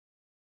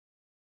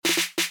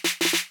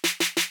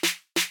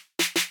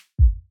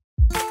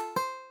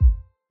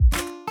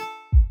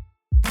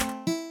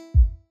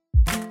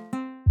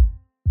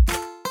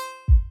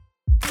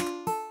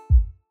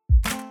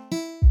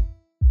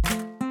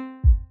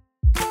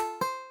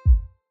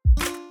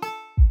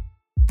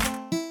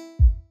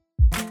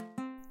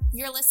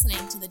You're listening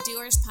to the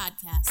Doers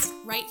Podcast,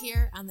 right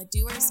here on the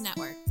Doers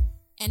Network.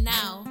 And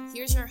now,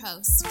 here's your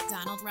host,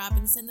 Donald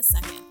Robinson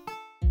II.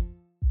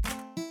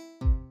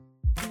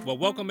 Well,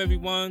 welcome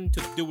everyone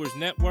to the Doers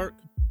Network.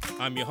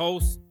 I'm your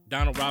host,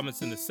 Donald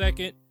Robinson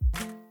II.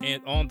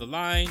 And on the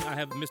line, I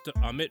have Mr.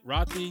 Amit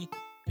Rathi,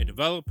 a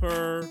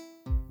developer,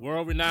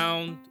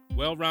 world-renowned,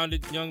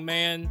 well-rounded young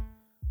man,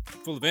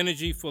 full of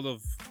energy, full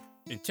of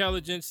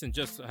intelligence, and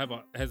just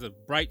has a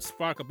bright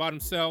spark about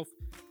himself.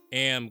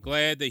 And I'm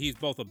glad that he's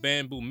both a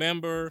Bamboo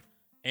member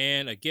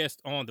and a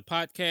guest on the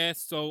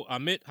podcast. So,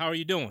 Amit, how are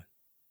you doing?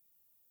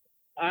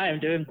 I am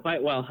doing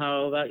quite well.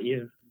 How about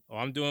you? Oh,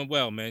 I'm doing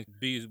well, man.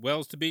 Be as well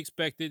as to be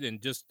expected,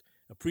 and just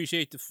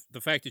appreciate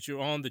the fact that you're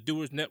on the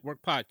Doers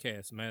Network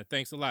podcast, man.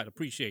 Thanks a lot.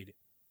 Appreciate it.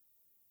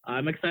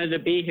 I'm excited to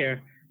be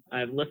here.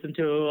 I've listened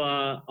to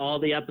all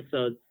the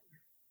episodes.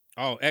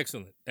 Oh,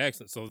 excellent.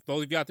 Excellent. So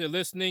those of you out there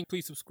listening,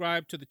 please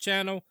subscribe to the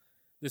channel.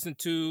 Listen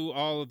to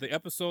all of the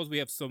episodes. We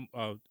have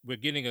we're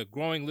getting a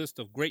growing list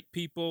of great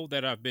people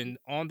that have been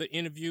on the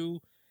interview.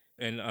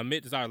 And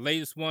Amit is our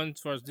latest one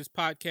as far as this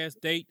podcast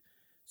date.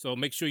 So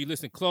make sure you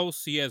listen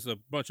close. He has a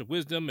bunch of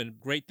wisdom and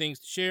great things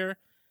to share.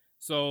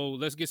 So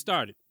let's get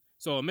started.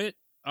 So Amit,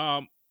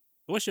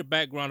 what's your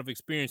background of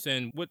experience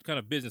and what kind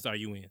of business are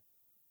you in?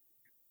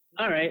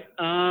 All right.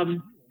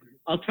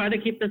 I'll try to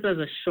keep this as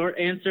a short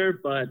answer,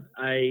 but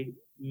I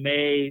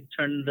may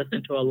turn this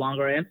into a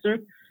longer answer.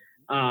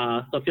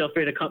 So feel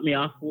free to cut me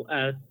off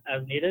as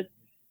needed.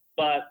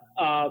 But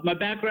my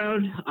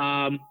background,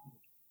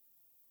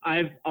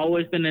 I've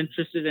always been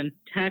interested in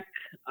tech.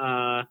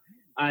 As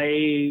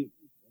a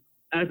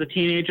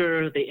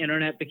teenager, the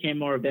internet became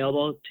more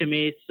available to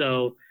me.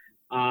 So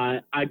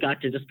I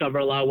got to discover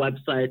a lot of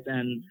websites,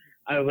 and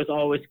I was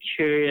always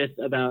curious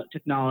about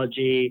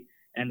technology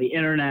and the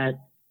internet.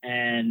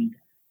 And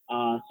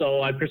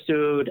so I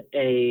pursued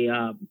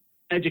a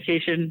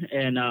education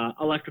in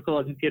electrical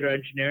and computer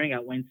engineering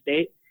at Wayne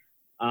State.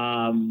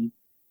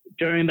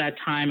 During that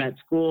time at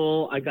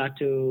school, I got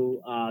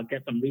to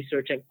get some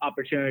research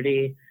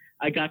opportunity.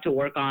 I got to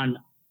work on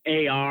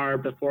AR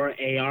before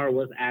AR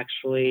was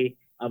actually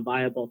a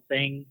viable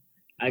thing.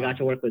 I got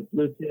to work with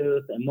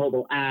Bluetooth and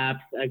mobile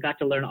apps. I got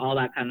to learn all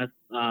that kind of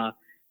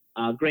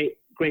great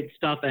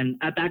stuff. And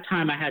at that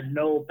time, I had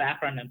no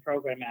background in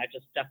programming. I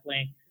just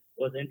definitely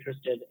was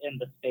interested in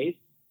the space.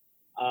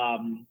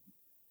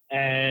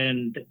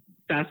 And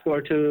fast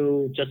forward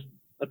to just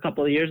a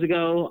couple of years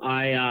ago,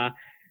 I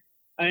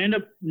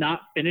ended up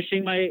not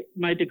finishing my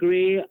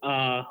degree.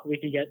 We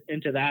can get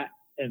into that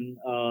in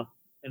a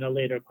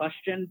later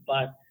question,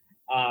 but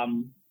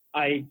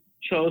I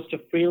chose to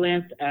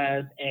freelance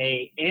as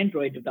a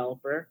Android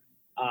developer,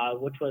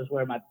 which was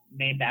where my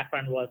main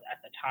background was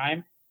at the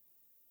time.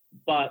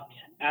 But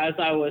as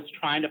I was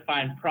trying to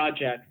find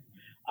projects,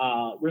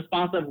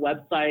 responsive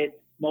websites,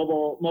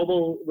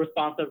 mobile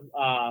responsive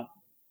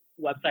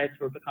websites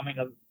were becoming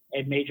a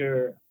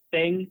major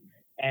thing.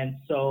 And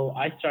so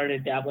I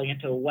started dabbling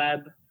into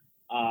web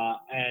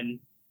and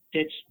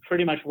ditched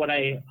pretty much what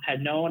I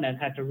had known and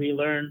had to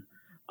relearn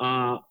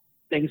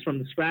things from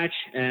the scratch.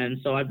 And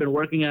so I've been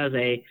working as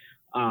a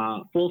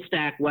full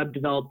stack web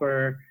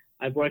developer.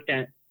 I've worked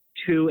at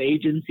 2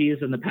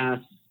 agencies in the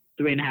past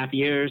 3.5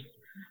 years.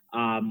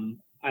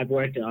 I've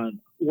worked on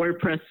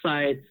WordPress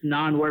sites,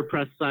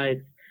 non-WordPress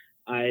sites.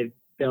 I've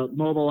built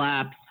mobile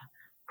apps,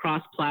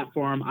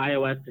 cross-platform,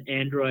 iOS,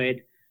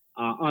 Android.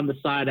 On the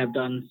side, I've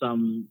done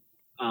some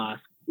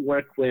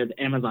work with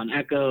Amazon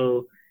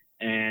Echo,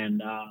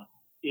 and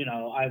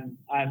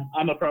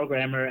I'm a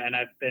programmer, and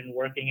I've been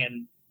working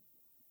in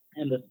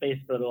the space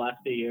for the last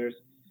few years.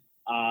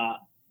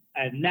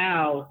 And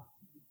now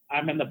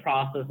I'm in the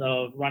process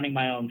of running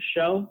my own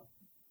show.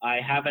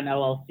 I have an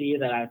LLC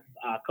that I've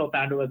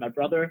co-founded with my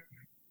brother,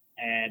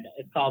 and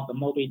it's called the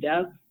Moby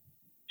Dev,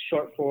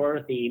 short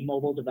for the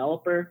mobile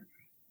developer.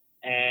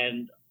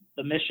 And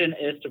the mission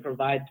is to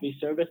provide 3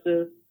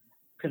 services: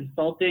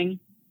 consulting,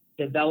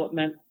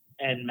 development,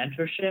 and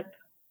mentorship.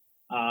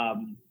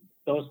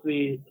 Those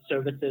 3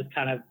 services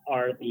kind of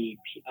are the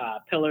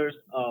pillars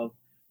of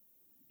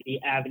the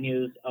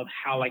avenues of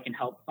how I can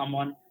help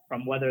someone,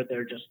 from whether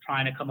they're just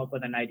trying to come up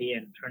with an idea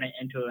and turn it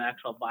into an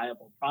actual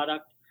viable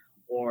product,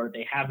 or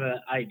they have an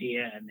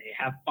idea and they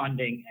have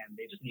funding and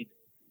they just need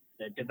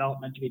the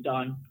development to be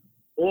done,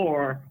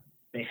 or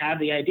they have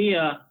the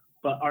idea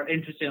but are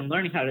interested in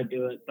learning how to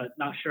do it but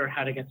not sure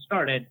how to get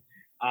started.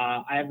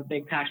 I have a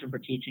big passion for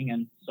teaching,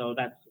 and so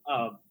that's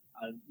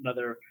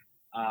another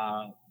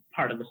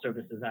part of the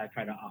services that I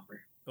try to offer.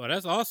 Well,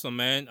 that's awesome,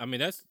 man. I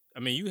mean,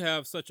 you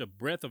have such a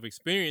breadth of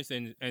experience,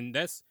 and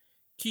that's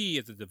key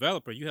as a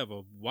developer. You have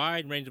a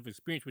wide range of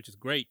experience, which is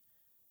great.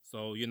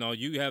 So,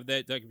 you have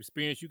that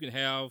experience. You can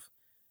have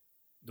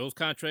those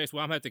contracts.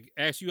 Well, I'm going to have to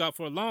ask you out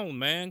for a loan,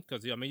 man,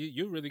 because,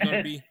 you're really going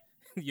to be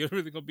you're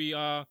really going to be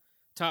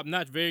top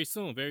notch very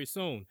soon, very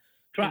soon.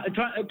 Trying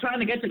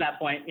to get to that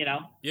point, Yeah.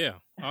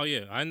 Oh,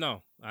 yeah. I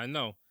know.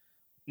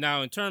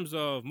 Now, in terms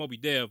of Moby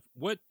Dev,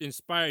 what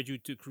inspired you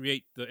to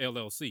create the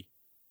LLC?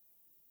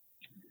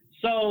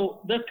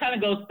 So this kind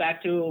of goes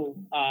back to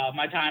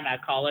my time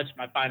at college,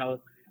 my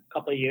final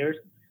couple of years.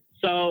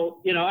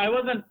 So, I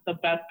wasn't the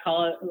best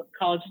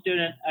college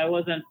student. I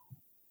wasn't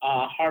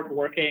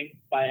hardworking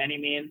by any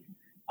means.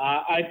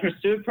 I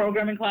pursued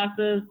programming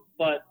classes,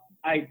 but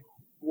I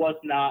was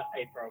not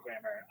a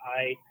programmer.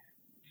 I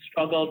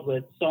struggled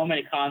with so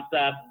many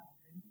concepts.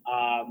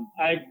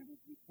 I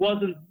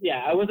wasn't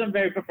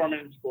very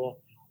performant in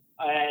school,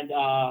 and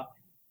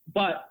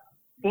but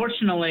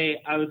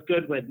fortunately, I was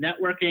good with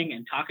networking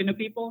and talking to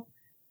people,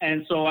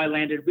 and so I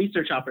landed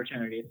research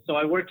opportunities. So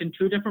I worked in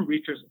two different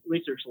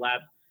research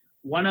labs.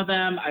 One of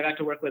them, I got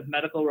to work with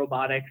medical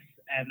robotics,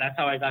 and that's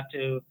how I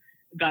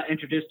got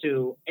introduced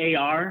to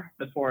AR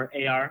before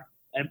AR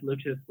and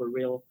Bluetooth were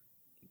real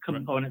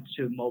components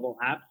to mobile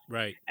apps.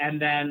 Right. And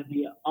then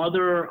the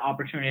other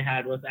opportunity I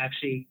had was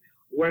actually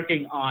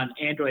working on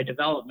Android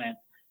development,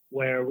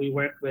 where we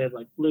worked with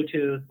like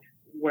Bluetooth,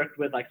 worked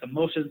with like some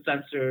motion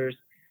sensors.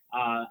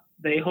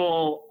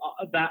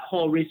 That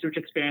whole research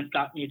experience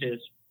got me to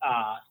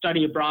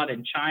study abroad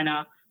in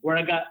China, where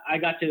I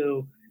got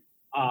to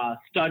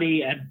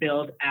study and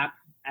build apps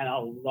at a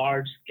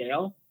large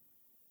scale.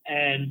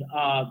 And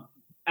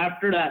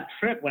after that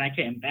trip, when I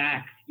came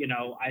back,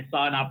 I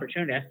saw an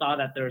opportunity. I saw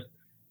that there's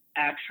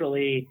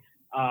actually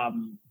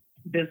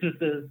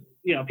businesses,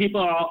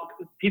 people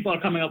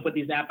are coming up with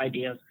these app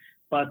ideas,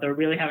 but they're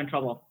really having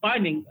trouble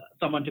finding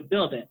someone to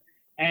build it.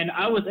 And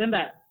I was in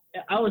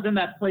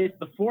that place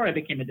before I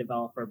became a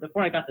developer,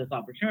 before I got this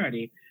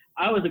opportunity.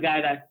 I was a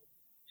guy that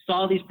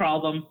saw these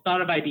problems,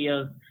 thought of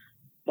ideas,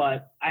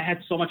 but I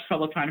had so much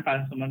trouble trying to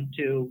find someone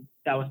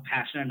that was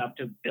passionate enough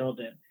to build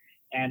it.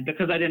 And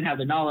because I didn't have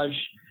the knowledge,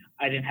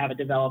 I didn't have a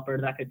developer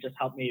that could just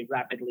help me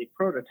rapidly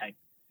prototype.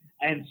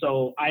 And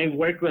so I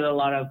worked with a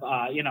lot of,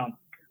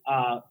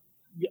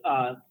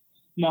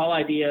 small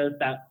ideas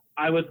that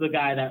I was the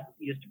guy that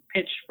used to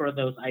pitch for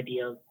those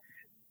ideas,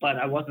 but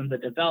I wasn't the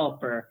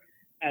developer.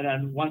 And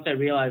then once I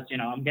realized,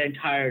 I'm getting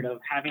tired of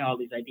having all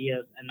these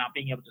ideas and not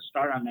being able to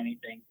start on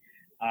anything.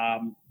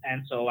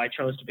 And so I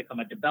chose to become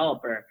a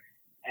developer.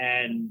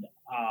 And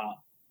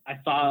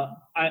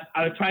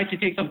I tried to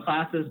take some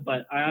classes,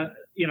 but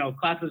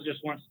classes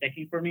just weren't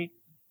sticking for me.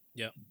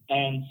 Yeah.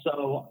 And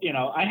so,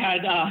 I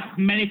had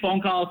many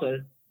phone calls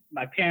with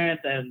my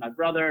parents and my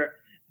brother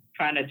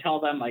trying to tell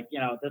them like,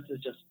 this is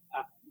just,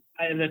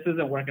 this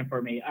isn't working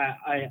for me.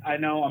 I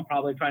know I'm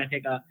probably trying to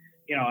take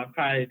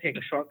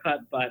a shortcut,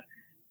 but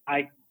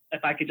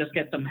if I could just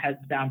get some heads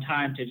down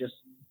time to just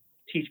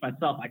teach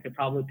myself, I could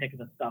probably pick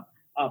this stuff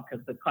up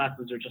because the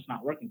classes are just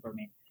not working for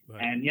me.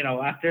 Right. And,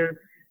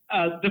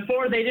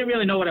 before they didn't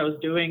really know what I was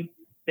doing.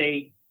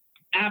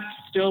 Apps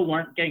still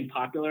weren't getting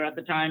popular at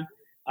the time.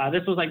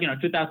 This was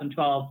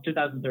 2012,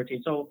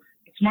 2013. So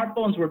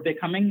smartphones were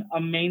becoming a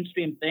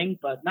mainstream thing,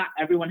 but not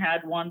everyone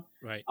had one.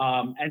 Right.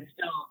 And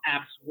still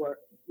apps were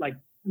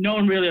no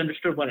one really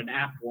understood what an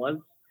app was.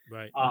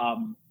 Right.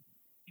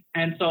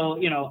 And so,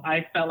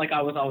 I felt like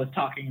I was always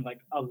talking like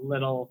a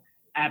little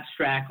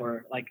abstract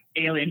or like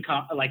alien,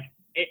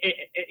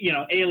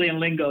 alien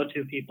lingo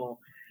to people.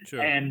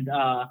 Sure.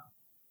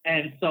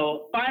 And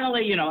so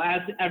finally,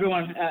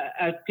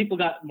 as people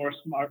got more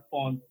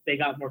smartphones, they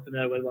got more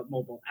familiar with what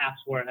mobile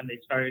apps were, and they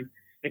started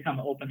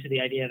becoming open to the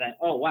idea that,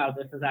 oh, wow,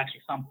 this is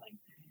actually something.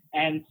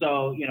 And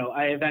so,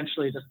 I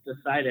eventually just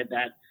decided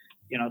that,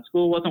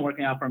 school wasn't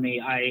working out for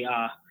me.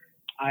 I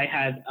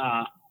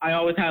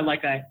always had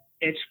like a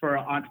itch for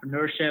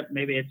entrepreneurship.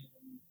 Maybe it's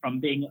from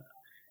being,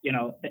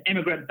 the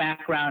immigrant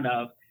background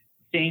of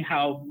seeing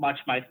how much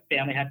my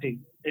family had to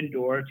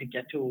endure to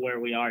get to where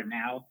we are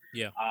now.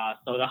 Yeah.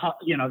 So the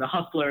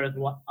hustler is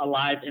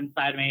alive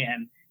inside me,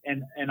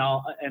 and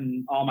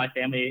all my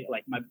family,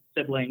 like my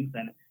siblings,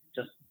 and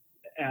just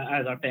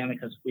as our family,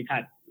 because we've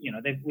had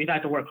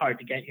to work hard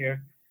to get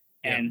here.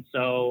 Yeah. And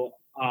so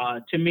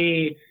to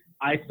me,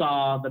 I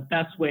saw the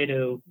best way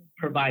to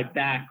provide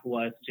back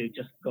was to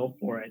just go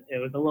for it. It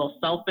was a little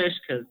selfish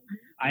because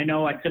I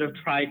know I could have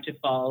tried to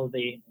follow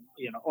the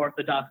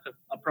orthodox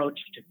approach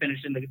to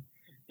finishing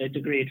the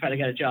degree, try to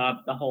get a job,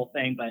 the whole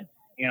thing, but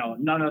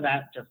none of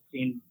that just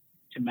seemed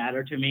to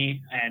matter to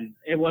me, and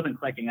it wasn't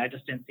clicking. I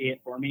just didn't see it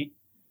for me.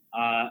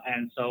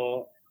 And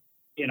so,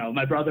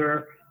 my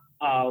brother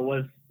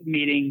was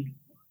meeting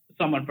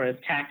someone for his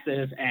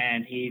taxes,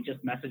 and he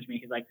just messaged me.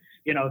 He's like,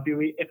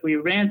 if we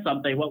ran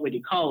something, what would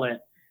you call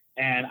it?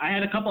 And I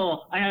had a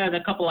couple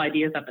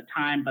ideas at the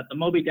time, but the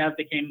Moby Dev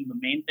became the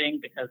main thing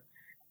because,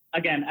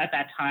 again, at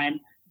that time,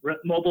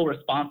 mobile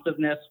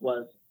responsiveness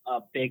was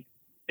a big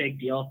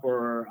deal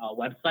for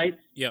websites.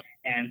 Yep.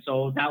 And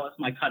so that was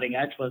my cutting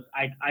edge. Was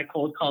I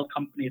cold called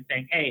companies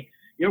saying, hey,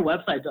 your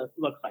website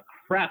looks like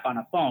crap on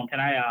a phone. Can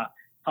I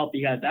help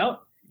you guys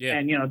out? Yeah.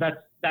 And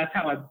that's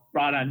how I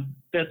brought on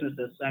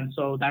businesses. And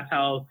so that's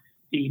how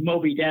the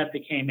Moby Dev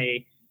became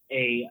a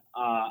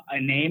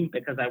name,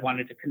 because I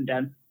wanted to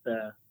condense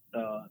the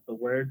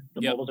word,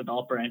 the mobile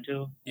developer,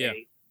 into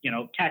a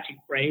catchy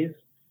phrase.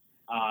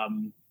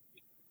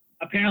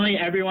 Apparently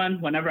everyone,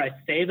 whenever I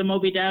say the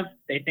Moby Dev,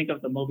 they think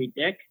of the Moby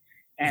Dick.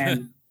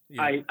 And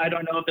I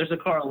don't know if there's a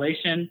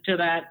correlation to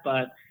that,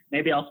 but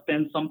maybe I'll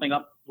spin something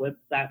up with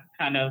that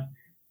kind of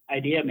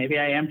idea. Maybe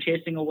I am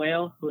chasing a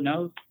whale. Who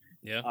knows?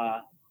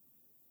 Yeah.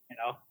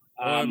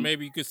 Or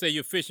maybe you could say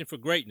you're fishing for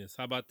greatness.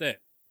 How about that?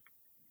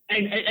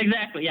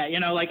 Exactly. Yeah.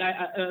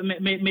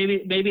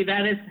 Maybe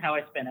that is how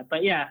I spin it.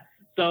 But yeah.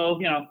 So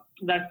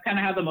that's kind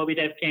of how the Moby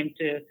Dive came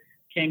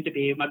to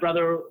be. My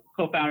brother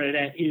co-founded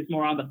it. He's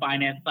more on the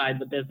finance side,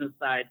 the business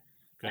side.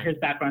 Okay. His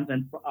background's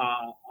in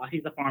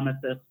he's a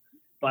pharmacist.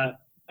 But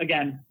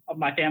again,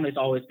 my family's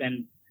always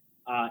been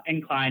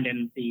inclined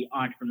in the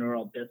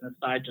entrepreneurial business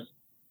side, just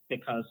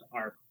because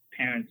our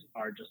parents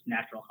are just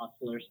natural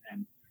hustlers,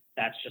 and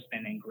that's just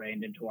been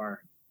ingrained into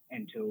our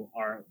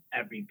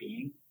every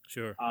being.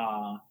 Sure.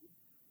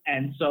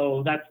 And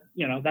so that's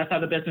how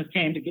the business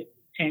came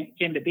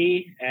to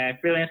be.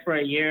 Freelance for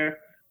a year,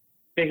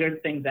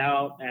 figured things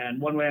out, and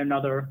one way or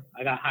another,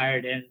 I got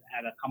hired in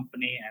at a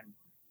company and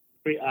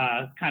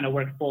kind of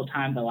worked full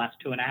time the last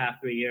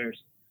 3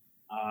 years.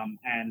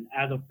 And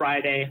as of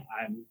Friday,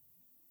 I'm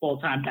full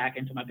time back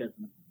into my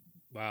business.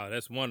 Wow,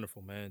 that's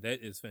wonderful, man.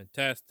 That is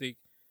fantastic.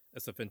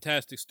 That's a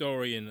fantastic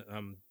story, and I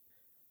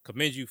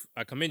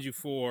commend you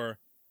for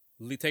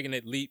taking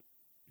that leap,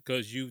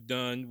 because you've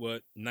done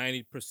what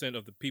 90%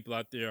 of the people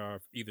out there are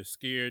either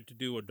scared to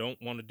do or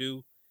don't want to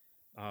do.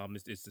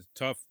 It's a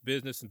tough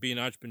business and being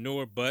an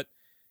entrepreneur, but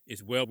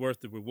it's well worth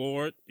the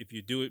reward if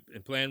you do it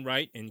and plan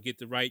right and get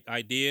the right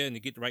idea and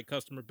you get the right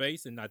customer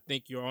base. And I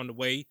think you're on the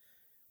way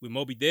with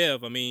Moby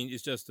Dev. I mean,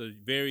 it's just it's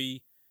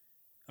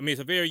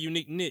a very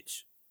unique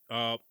niche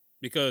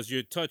because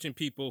you're touching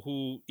people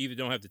who either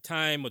don't have the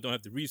time or don't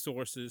have the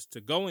resources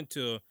to go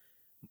into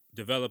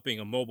developing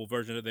a mobile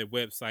version of their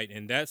website.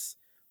 And that's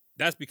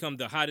become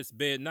the hottest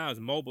bed now, is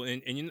mobile.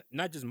 And you're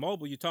not just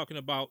mobile, you're talking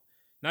about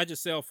not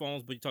just cell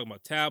phones, but you're talking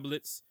about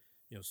tablets,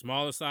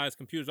 smaller size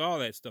computers, all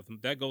that stuff.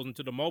 That goes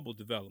into the mobile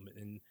development.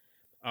 And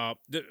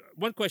the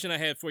one question I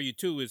had for you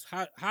too is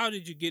how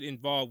did you get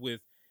involved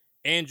with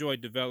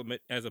Android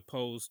development as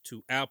opposed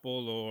to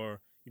Apple or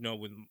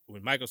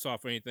with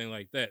Microsoft or anything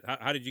like that?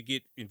 How did you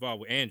get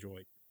involved with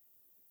Android?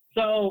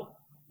 So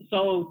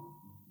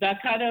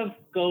that kind of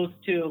goes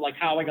to like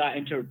how I got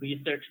into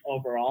research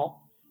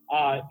overall.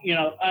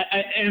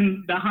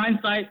 In the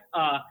hindsight,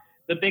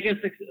 the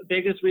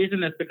biggest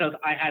reason is because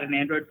I had an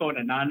Android phone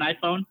and not an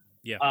iPhone.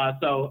 Yeah.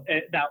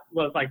 That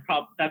was like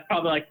that's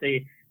probably like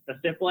the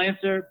simple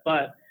answer.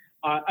 But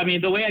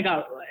the way I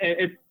got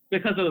it's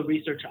because of the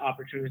research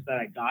opportunities that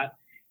I got,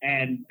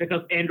 and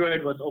because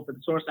Android was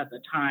open source at the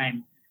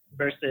time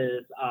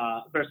versus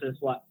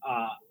what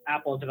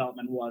Apple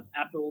development was.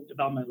 Apple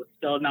development was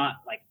still not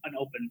like an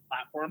open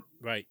platform.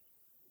 Right.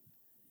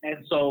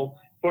 And so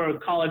for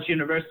college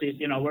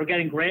universities, we're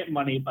getting grant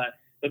money, but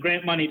the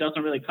grant money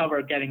doesn't really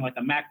cover getting like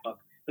a MacBook.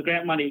 The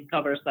grant money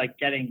covers like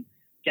getting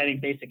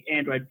basic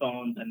Android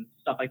phones and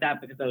stuff like that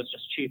because it was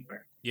just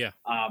cheaper. Yeah.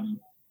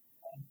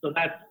 So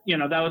that's,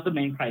 that was the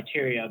main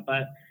criteria.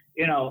 But,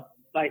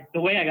 like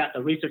the way I got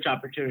the research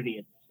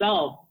opportunity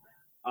itself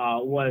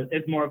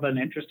is more of an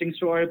interesting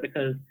story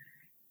because,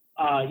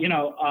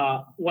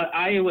 what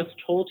I was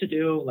told to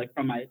do, like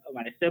from my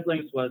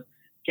siblings, was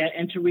get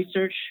into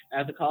research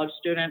as a college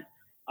student.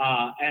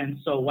 And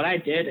so what I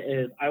did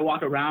is I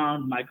walked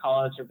around my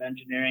College of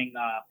Engineering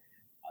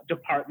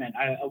department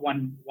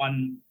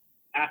one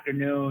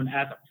afternoon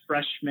as a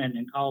freshman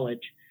in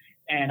college.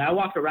 And I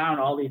walked around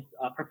all these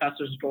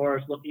professors'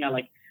 doors looking at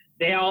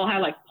they all had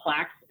like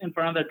plaques in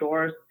front of their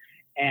doors.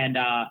 And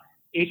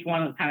each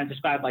one kind of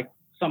described like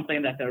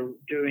something that they're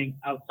doing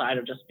outside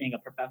of just being a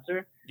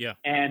professor. Yeah.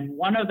 And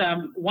one of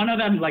them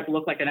like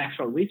looked like an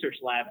actual research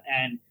lab.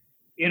 And,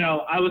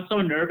 I was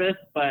so nervous,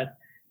 but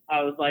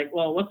I was like,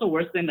 well, what's the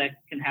worst thing that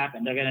can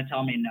happen? They're going to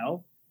tell me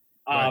no.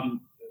 Right.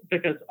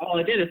 Because all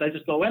I did is I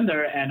just go in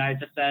there and I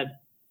just said,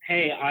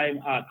 hey, I'm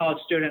a college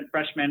student,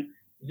 freshman,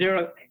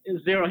 zero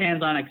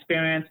hands-on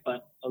experience,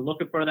 but I'm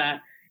looking for that.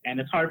 And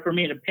it's hard for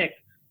me to pick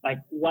like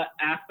what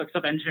aspects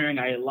of engineering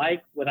I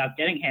like without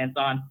getting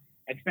hands-on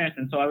experience.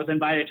 And so I was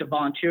invited to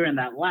volunteer in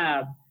that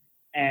lab.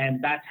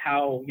 And that's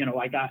how,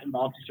 I got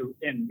involved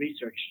in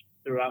research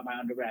throughout my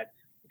undergrad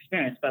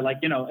experience. But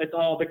it's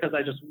all because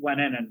I just went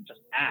in and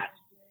just asked.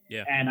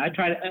 Yeah. And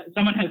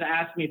someone has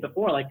asked me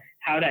before, like,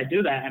 how did I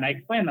do that? And I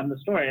explained them the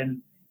story.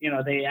 And,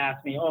 they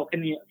asked me, oh,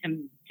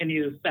 can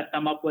you set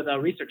them up with a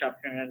research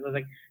opportunity? And I was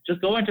like,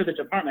 just go into the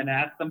department and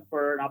ask them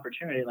for an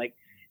opportunity. Like,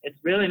 it's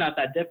really not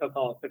that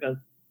difficult because,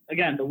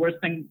 again, the worst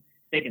thing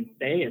they can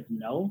say is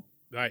no.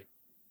 Right.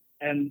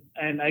 And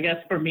I guess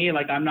for me,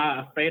 like, I'm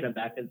not afraid of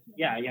that because,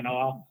 yeah,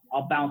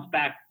 I'll bounce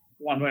back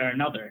one way or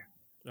another.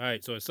 All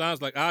right. So it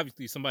sounds like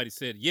obviously somebody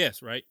said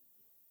yes, right?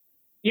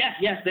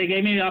 Yes, they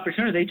gave me the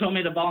opportunity. They told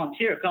me to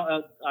volunteer,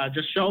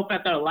 just show up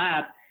at their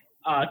lab.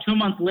 2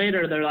 months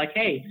later, they're like,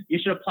 hey, you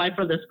should apply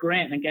for this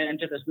grant and get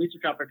into this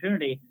research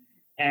opportunity.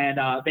 And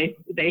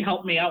they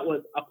helped me out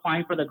with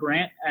applying for the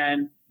grant.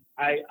 And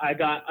I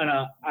got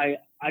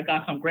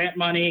some grant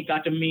money,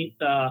 got to meet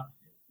the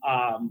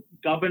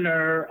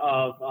governor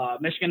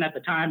of Michigan at the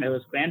time. It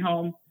was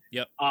Granholm.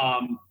 Yep.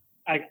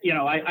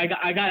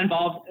 I got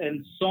involved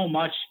in so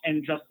much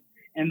and just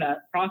in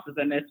that process,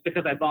 and it's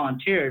because I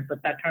volunteered,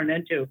 but that turned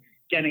into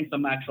getting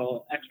some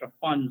actual extra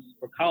funds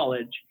for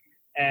college.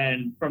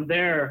 And from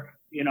there,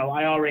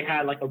 I already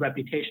had like a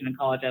reputation in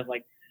college as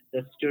like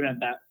the student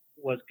that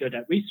was good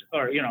at research,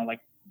 or,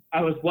 like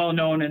I was well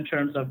known in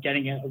terms of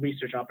getting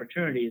research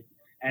opportunities.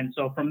 And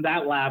so from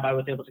that lab, I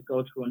was able to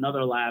go to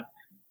another lab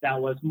that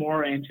was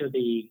more into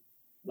the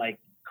like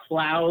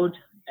cloud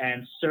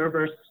and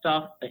server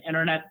stuff, the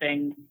internet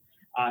thing.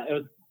 It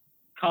was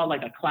called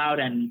like a cloud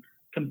and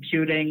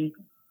computing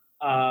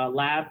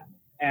lab,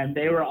 and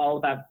they were all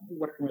about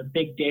working with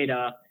big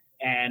data,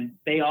 and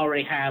they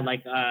already had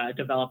like a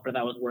developer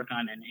that was working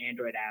on an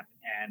Android app,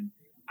 and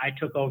I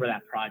took over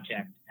that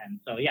project. And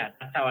so, yeah,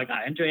 that's how I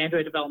got into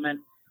Android development.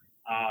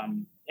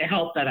 It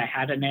helped that I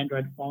had an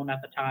Android phone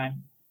at the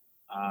time.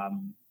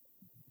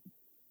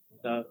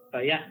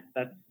 But yeah,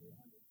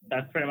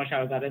 that's pretty much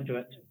how I got into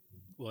it.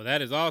 Well,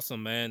 that is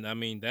awesome, man. I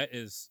mean, that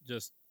is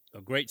just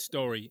a great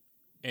story.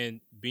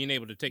 And being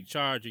able to take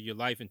charge of your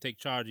life and take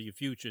charge of your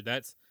future,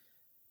 that's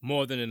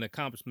more than an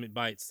accomplishment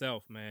by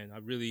itself, man. I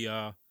really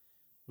I'm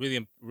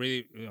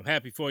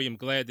happy for you. I'm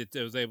glad that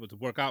it was able to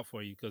work out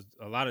for you, because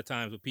a lot of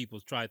times when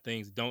people try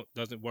things,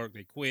 doesn't work,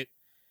 they quit.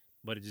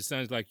 But it just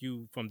sounds like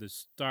you from the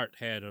start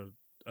had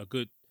a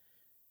good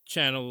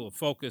channel of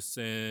focus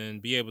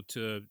and be able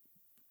to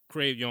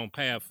create your own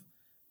path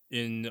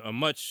in a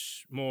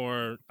much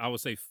more, I would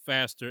say,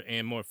 faster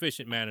and more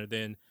efficient manner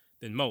than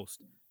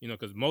most.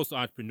 Because most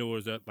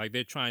entrepreneurs are like,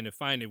 they're trying to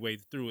find their way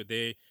through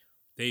it.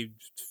 They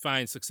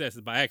find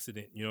successes by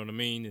accident. You know what I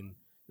mean? And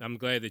I'm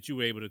glad that you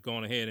were able to go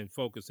on ahead and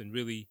focus and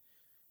really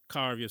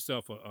carve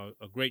yourself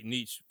a great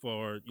niche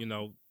for,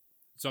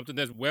 something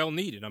that's well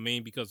needed. I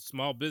mean, because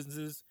small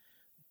businesses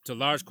to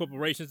large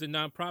corporations and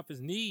nonprofits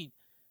need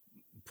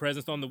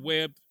presence on the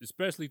web,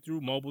 especially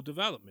through mobile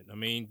development. I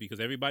mean, because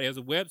everybody has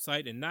a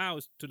website, and now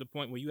it's to the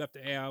point where you have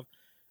to have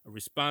a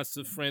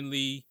responsive,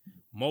 friendly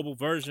mobile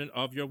version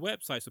of your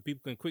website so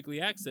people can quickly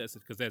access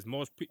it. Because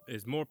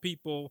as more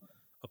people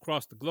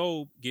across the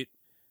globe get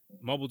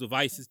mobile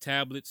devices,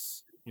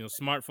 tablets,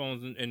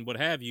 smartphones, and what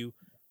have you,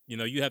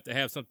 you have to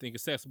have something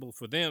accessible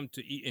for them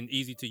and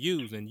easy to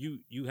use. And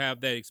you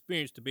have that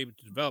experience to be able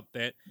to develop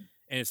that.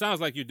 And it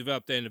sounds like you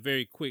developed that in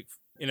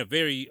a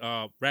very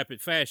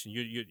rapid fashion.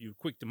 You're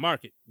quick to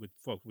market with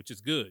folks, which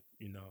is good.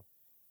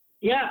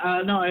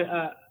 Yeah,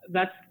 no,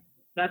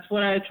 that's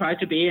what I try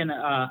to be. And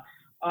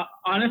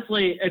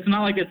honestly, it's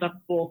not like it's a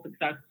full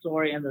success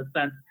story in the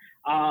sense.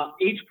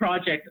 Each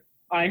project,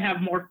 I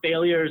have more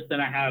failures than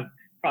I have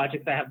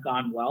projects that have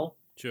gone well.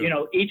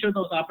 Sure. Each of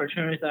those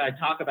opportunities that I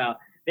talk about,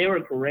 they were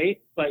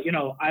great, but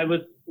I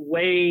was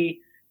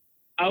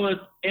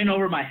in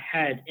over my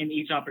head in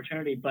each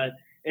opportunity. But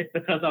it's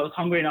because I was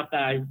hungry enough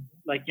that I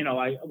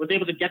was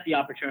able to get the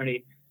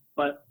opportunity.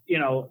 But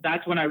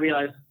that's when I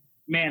realized,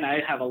 man,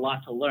 I have a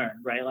lot to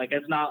learn, right? Like,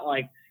 it's not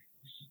like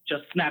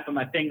just snapping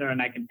my finger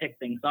and I can pick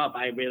things up.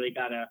 I really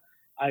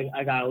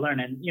I gotta learn.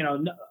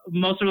 And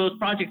most of those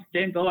projects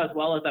didn't go as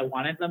well as I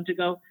wanted them to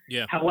go.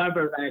 Yeah.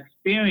 However, that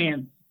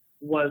experience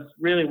was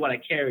really what I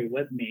carry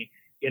with me.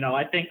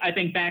 I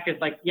think back, it's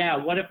like, yeah,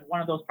 what if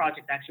one of those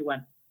projects actually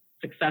went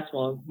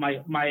successful?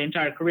 My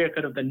entire career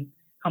could have been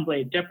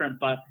completely different.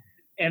 But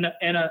in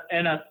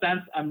a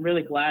sense, I'm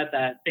really glad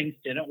that things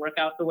didn't work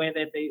out the way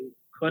that they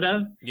could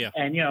have. Yeah.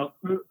 And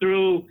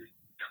through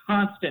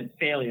constant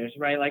failures,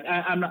 right? Like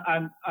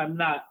I'm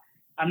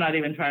not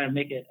even trying to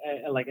make it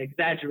like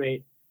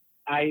exaggerate.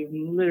 I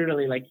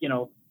literally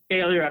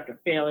failure after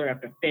failure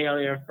after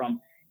failure,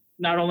 from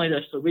not only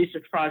the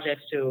research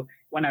projects to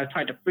when I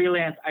tried to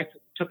freelance. I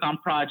took on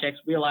projects,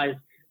 realized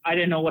I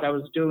didn't know what I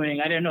was doing.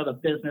 I didn't know the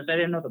business. I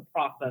didn't know the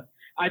process.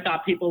 I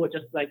thought people would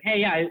just like, hey,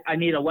 yeah, I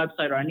need a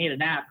website or I need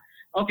an app.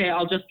 Okay,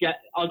 I'll just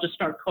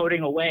start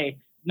coding away,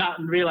 not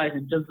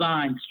realizing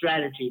design,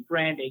 strategy,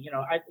 branding.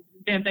 I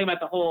didn't think about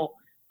the whole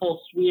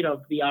suite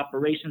of the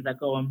operations that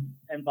go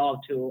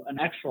involved to an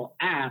actual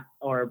app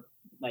or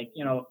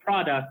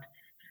product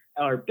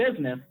or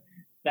business,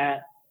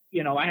 that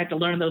I had to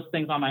learn those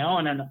things on my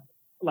own. And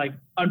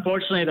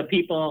unfortunately, the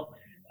people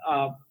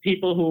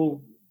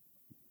who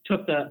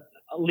took the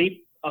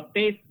leap of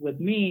faith with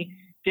me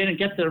didn't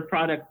get their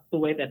product the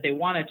way that they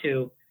wanted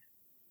to.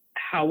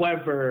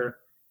 However,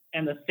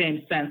 in the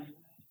same sense,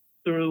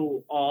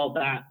 through all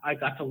that, I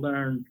got to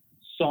learn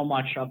so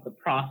much of the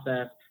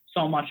process,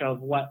 so much of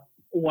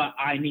what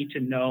I need to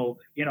know.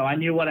 I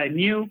knew what I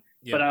knew,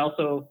 yeah. But I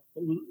also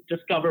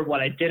discovered what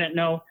I didn't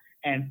know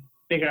and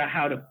figure out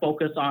how to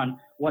focus on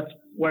what's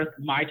worth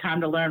my time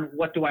to learn.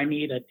 What do I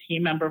need a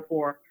team member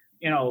for?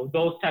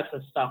 Those types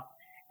of stuff.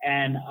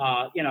 And,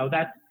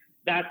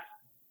 that's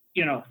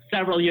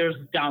several years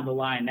down the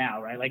line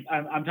now, right? Like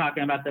I'm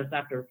talking about this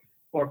after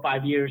 4 or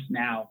 5 years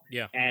now.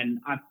 Yeah. And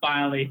I'm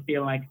finally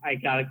feeling like I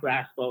got a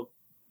grasp of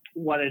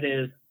what it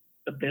is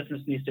the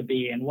business needs to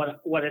be and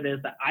what it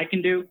is that I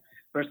can do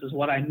versus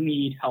what I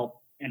need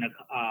help in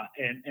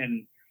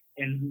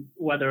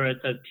whether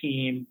it's a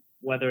team,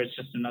 whether it's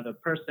just another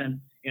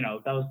person,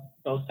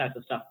 those types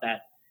of stuff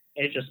that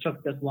it just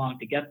took this long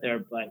to get there,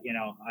 but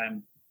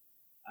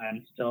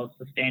I'm still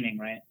sustaining,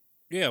 right?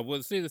 Yeah.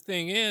 Well, see, the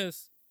thing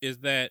is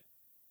that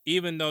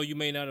even though you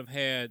may not have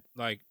had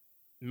like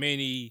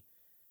many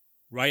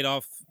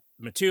write-off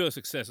material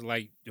successes,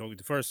 like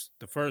the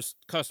first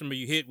customer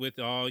you hit with,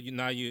 now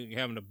you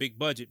having a big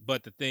budget,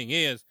 but the thing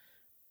is,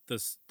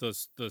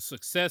 the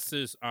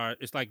successes are,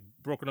 it's like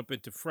broken up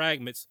into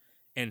fragments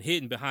and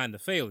hidden behind the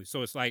failure.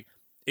 So it's like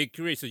it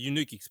creates a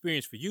unique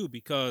experience for you,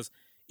 because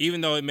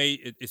even though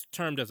it's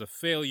termed as a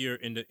failure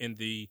in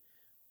the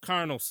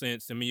carnal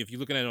sense. I mean, if you're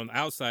looking at it on the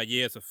outside,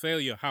 yeah, it's a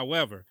failure.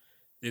 However,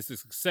 it's a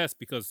success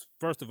because,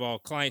 first of all,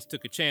 clients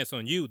took a chance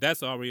on you.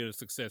 That's already a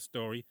success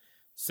story.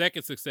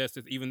 Second success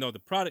is, even though the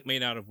product may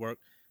not have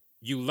worked,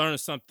 you learned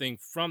something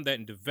from that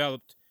and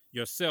developed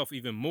yourself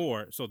even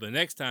more. So the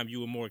next time you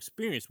were more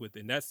experienced with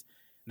it. And that's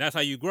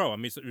how you grow. I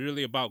mean, it's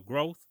really about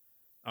growth.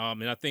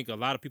 And I think a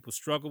lot of people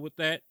struggle with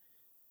that,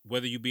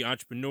 whether you be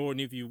entrepreneur, and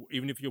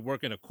even if you're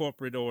working a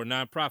corporate or a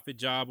nonprofit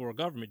job or a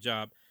government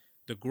job,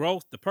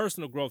 the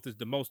personal growth is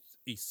the most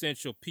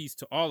essential piece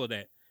to all of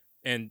that.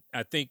 And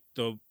I think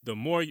the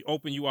more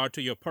open you are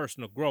to your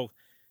personal growth,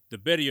 the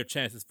better your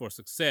chances for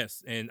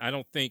success. And I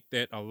don't think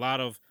that a lot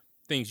of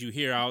things you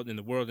hear out in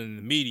the world and in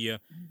the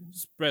media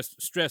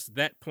stress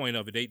that point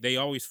of it. They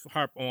always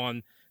harp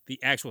on the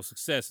actual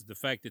successes, the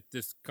fact that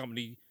this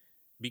company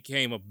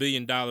became $1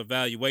 billion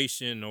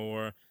valuation,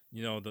 or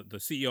the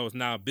CEO is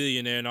now a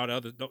billionaire, and all the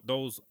other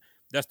those.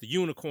 That's the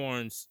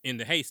unicorns in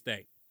the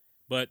haystack.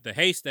 But the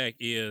haystack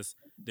is,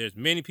 there's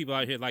many people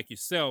out here like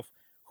yourself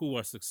who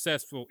are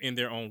successful in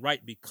their own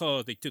right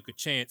because they took a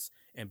chance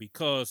and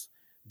because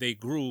they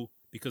grew,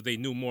 because they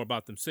knew more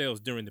about themselves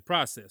during the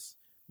process.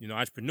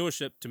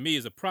 Entrepreneurship to me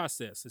is a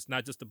process. It's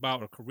not just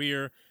about a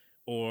career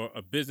or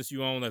a business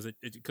you own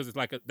because it's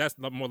like that's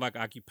more like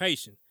an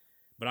occupation.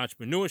 But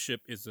entrepreneurship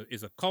is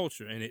a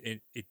culture, and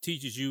it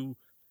teaches you.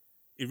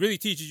 It really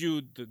teaches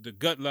you the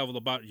gut level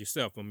about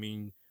yourself. I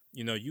mean,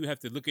 you have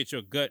to look at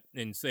your gut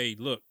and say,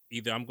 look,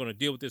 either I'm going to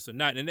deal with this or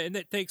not. And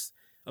that takes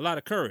a lot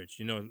of courage.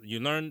 You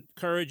learn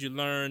courage, you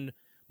learn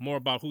more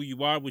about who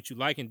you are, what you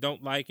like and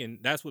don't like. And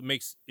that's what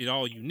makes it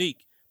all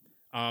unique.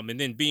 And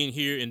then being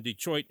here in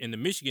Detroit, in the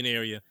Michigan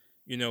area,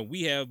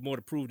 we have more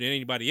to prove than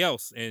anybody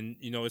else. And,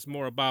 it's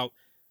more about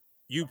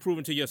you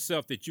proving to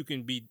yourself that you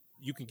can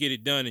get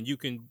it done, and you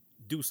can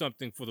do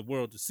something for the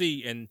world to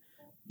see. And,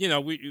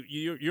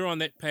 you're on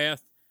that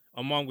path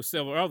along with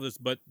several others,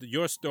 but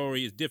your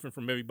story is different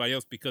from everybody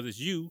else because it's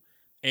you,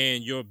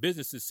 and your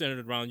business is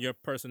centered around your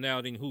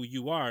personality and who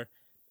you are.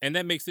 And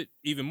that makes it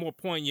even more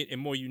poignant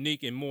and more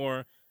unique and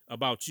more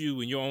about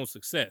you and your own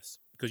success,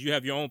 because you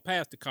have your own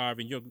path to carve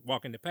and you're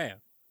walking the path.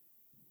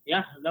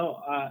 Yeah,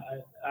 no,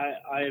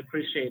 I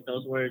appreciate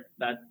those words.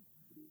 That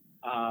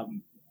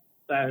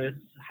is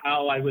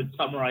how I would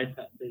summarize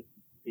these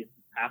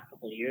past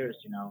couple of years.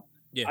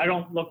 Yeah. I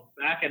don't look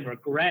back and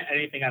regret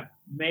anything I've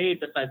made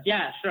besides,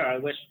 yeah, sure, I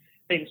wish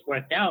things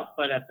worked out,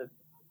 but at the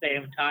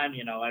same time,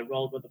 I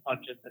rolled with the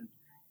punches, and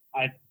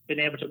I've been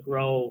able to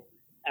grow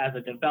as a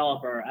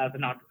developer, as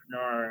an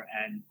entrepreneur,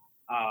 and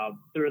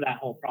through that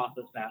whole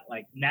process. That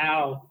like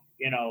now,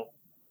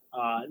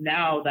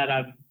 now that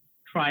I'm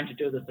trying to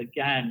do this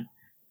again,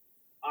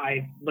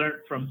 I've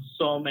learned from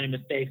so many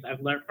mistakes.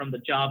 I've learned from the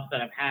jobs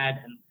that I've had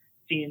and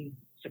seen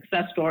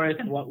success stories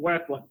and what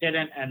worked, what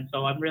didn't, and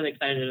so I'm really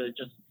excited to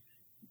just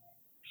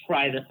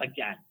try this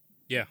again.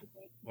 Yeah.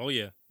 Oh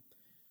yeah.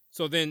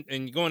 So then,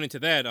 and going into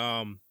that,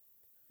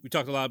 we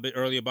talked a lot bit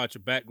earlier about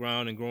your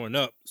background and growing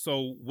up.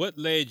 So what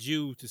led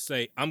you to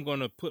say, I'm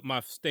going to put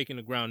my stake in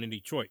the ground in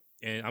Detroit,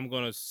 and I'm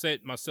going to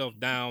set myself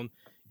down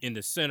in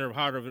the center,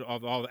 heart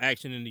of all the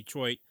action in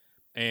Detroit,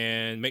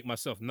 and make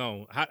myself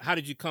known? How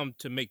did you come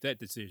to make that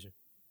decision?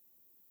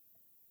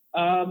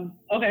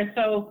 Okay,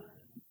 so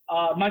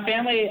my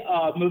family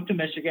moved to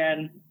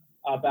Michigan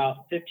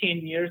about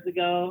 15 years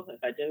ago,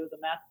 if I do the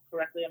math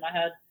correctly in my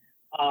head.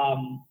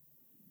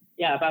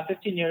 Yeah, about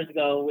 15 years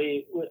ago,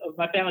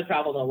 my family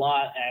traveled a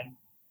lot,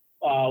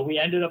 and we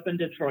ended up in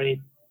Detroit.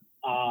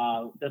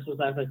 This was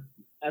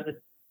as a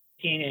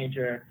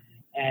teenager,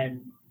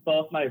 and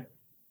both my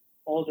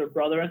older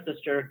brother and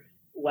sister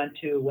went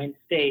to Wayne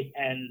State,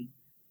 and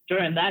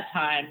during that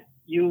time,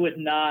 you would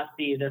not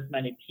see this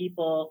many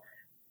people.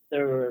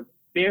 There were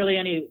barely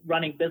any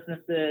running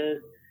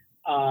businesses.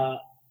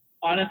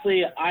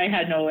 Honestly, I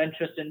had no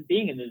interest in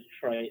being in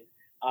Detroit.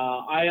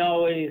 I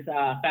always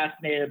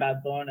fascinated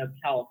about going to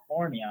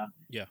California.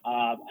 Yeah.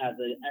 As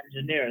an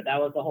engineer. That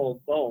was the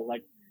whole goal.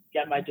 Like,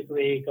 get my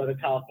degree, go to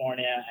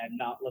California, and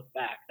not look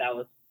back. That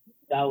was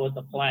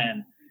the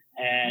plan.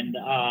 And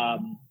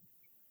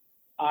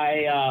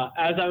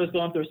as I was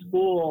going through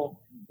school,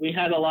 we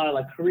had a lot of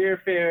like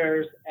career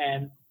fairs,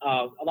 and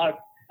a lot of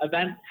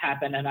events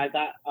happen, and I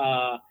got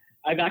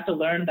to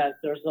learn that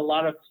there's a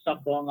lot of stuff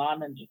going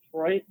on in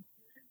Detroit.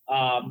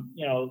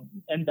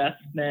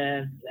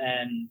 Investments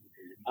and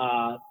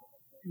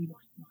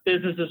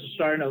businesses are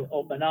starting to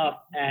open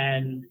up,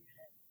 and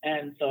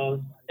so I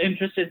was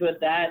interested with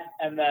that.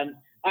 And then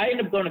I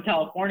ended up going to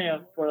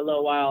California for a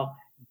little while,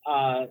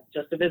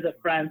 just to visit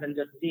friends and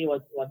just see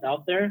what's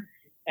out there.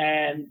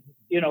 And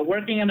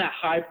working in that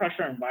high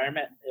pressure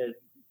environment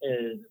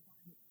is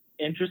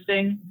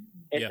interesting.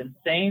 It's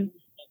insane.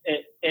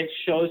 It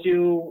shows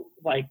you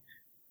like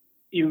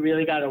you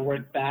really got to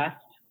work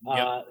fast,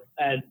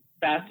 and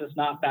fast is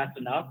not fast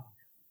enough.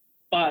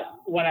 But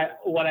what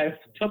I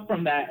took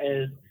from that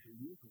is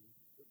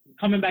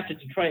coming back to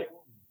Detroit.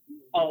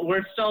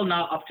 We're still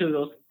not up to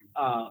those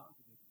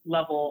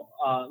level,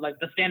 like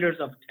the standards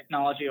of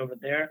technology over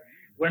there.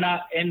 We're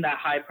not in that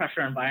high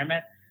pressure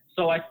environment.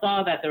 So I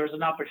saw that there was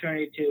an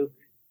opportunity to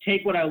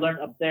take what I learned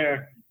up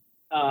there,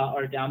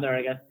 or down there,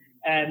 I guess,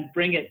 and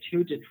bring it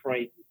to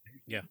Detroit.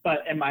 Yeah.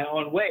 But in my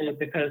own way,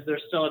 because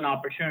there's still an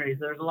opportunity.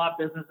 There's a lot of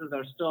businesses that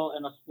are still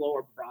in a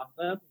slower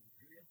process.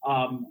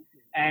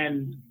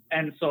 And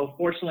so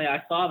fortunately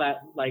I saw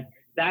that, like,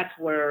 that's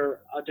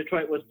where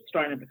Detroit was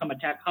starting to become a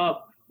tech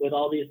hub with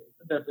all this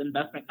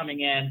investment coming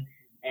in,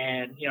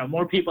 and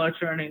more people are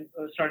starting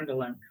to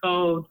learn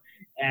code,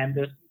 and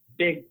this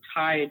big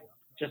tide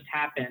just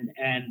happened.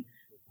 And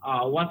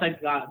once I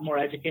got more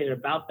educated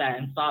about that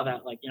and saw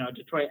that, like,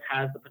 Detroit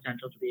has the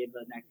potential to be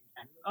the next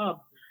tech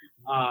hub,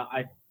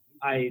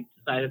 I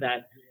decided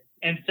that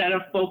instead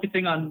of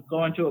focusing on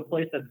going to a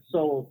place that's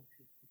so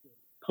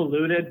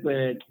polluted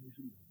with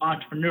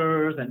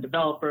entrepreneurs and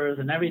developers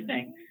and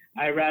everything,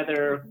 I'd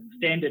rather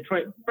stay in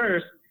Detroit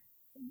first,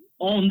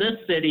 own this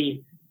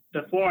city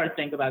before I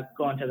think about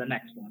going to the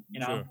next one.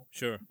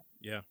 Sure,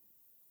 yeah.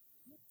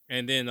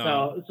 And then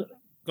so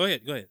go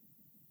ahead.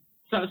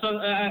 So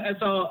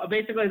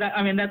basically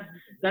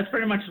that's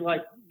pretty much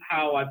like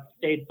how I've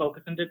stayed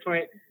focused in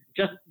Detroit.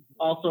 Just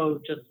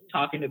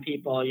talking to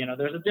people,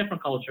 there's a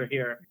different culture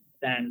here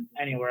than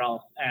anywhere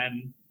else,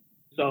 and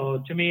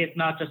so to me, it's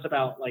not just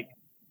about like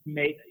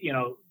making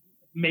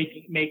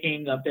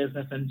a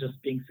business and just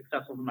being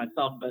successful for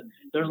myself, but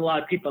there's a lot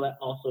of people that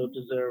also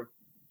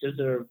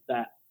deserve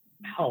that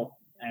help,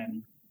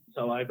 and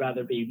so I'd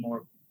rather be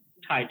more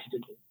tied to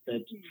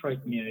the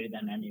Detroit community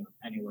than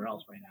anywhere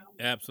else right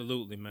now.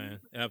 Absolutely,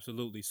 man.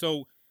 Absolutely.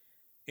 So,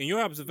 in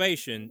your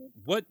observation,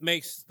 what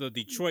makes the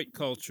Detroit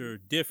culture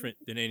different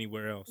than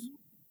anywhere else?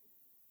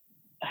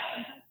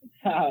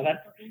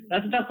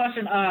 That's a tough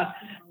question.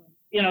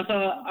 So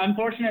I'm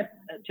fortunate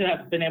to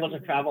have been able to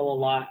travel a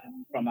lot,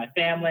 from my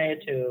family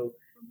to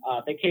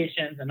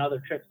vacations and other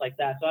trips like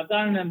that. So I've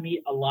gotten to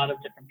meet a lot of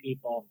different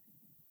people,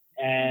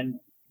 and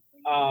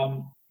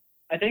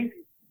I think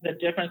the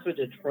difference with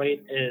Detroit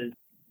is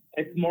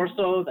it's more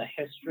so the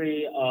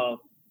history of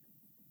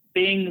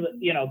being the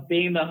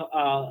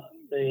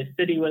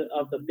city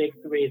of the big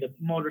three, the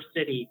Motor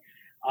City,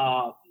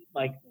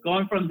 like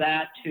going from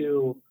that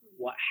to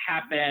what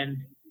happened,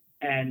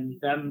 and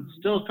them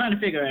still trying to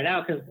figure it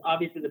out, because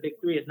obviously the big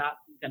three is not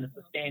going to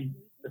sustain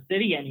the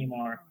city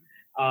anymore,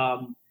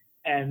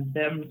 and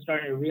them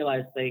starting to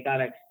realize they got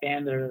to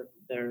expand their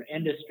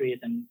industries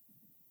and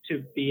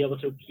to be able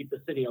to keep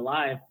the city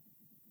alive.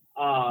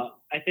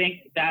 I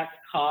think that's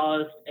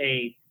caused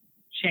a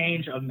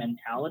change of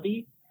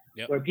mentality,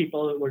 where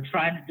people were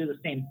trying to do the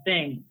same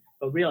thing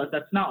but realize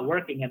that's not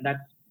working, and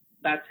that's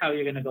how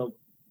you're gonna go.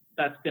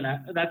 That's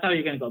how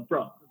you're gonna go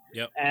broke.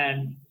 Yep.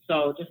 And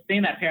so just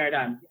seeing that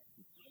paradigm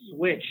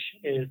switch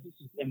is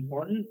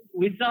important.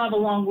 We still have a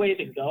long way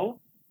to go,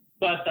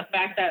 but the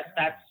fact that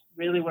that's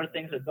really where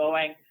things are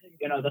going,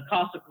 the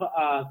cost of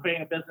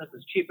creating a business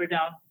is cheaper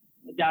down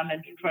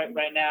in Detroit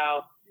right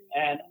now,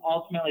 and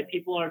ultimately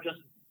people are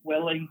just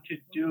willing to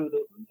do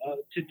the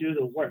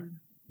work.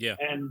 Yeah.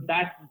 And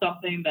that's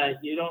something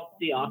that you don't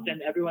see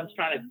often. Everyone's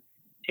trying to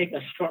take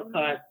a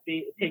shortcut,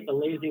 take the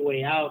lazy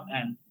way out,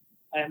 and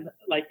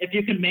like, if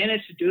you can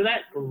manage to do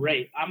that,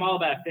 great. I'm all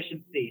about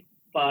efficiency,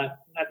 but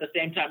at the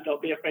same time,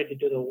 don't be afraid to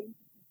do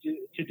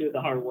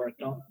the hard work.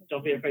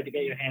 Don't be afraid to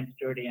get your hands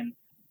dirty. And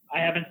I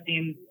haven't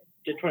seen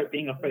Detroit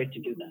being afraid to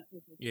do that.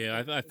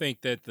 Yeah, I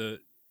think that the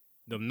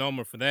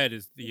number for that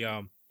is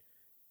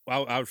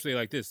I would say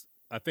like this.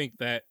 I think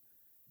that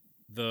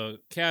the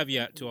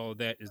caveat to all of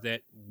that is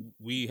that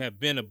we have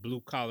been a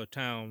blue collar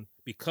town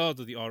because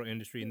of the auto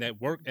industry, and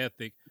that work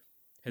ethic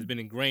has been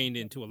ingrained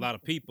into a lot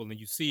of people, and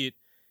you see it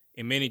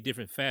in many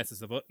different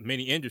facets of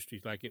many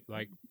industries, like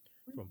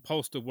from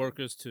postal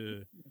workers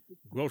to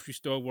grocery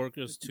store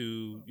workers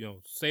to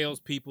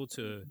salespeople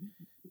to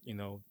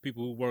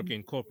people who work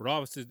in corporate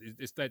offices.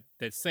 It's that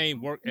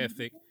same work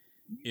ethic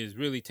is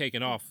really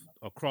taking off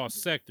across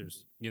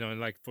sectors.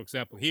 And like, for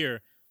example,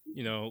 here,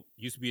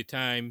 used to be a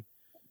time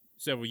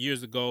several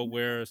years ago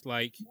where it's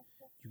like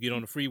you get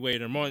on the freeway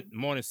in the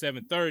morning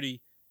 7:30.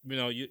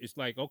 It's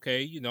like,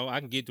 okay, I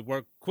can get to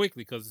work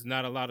quickly because there's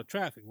not a lot of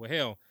traffic. Well,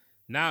 hell,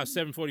 now at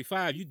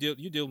 7:45, you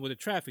deal with a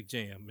traffic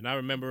jam. And I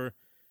remember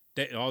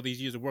that all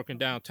these years of working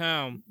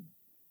downtown,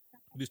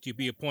 used to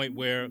be a point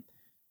where,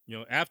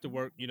 after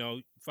work,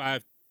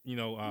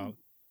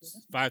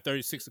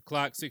 5:30, 6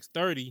 o'clock,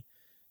 6:30,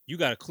 you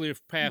got a clear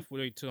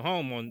pathway to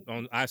home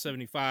on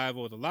I-75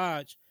 or the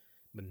Lodge.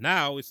 But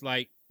now it's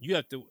like you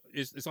have to.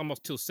 It's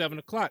almost till 7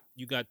 o'clock.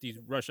 You got these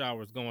rush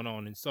hours going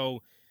on, and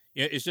so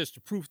it's just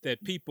the proof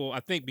that people. I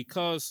think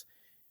because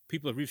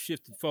people have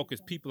shifted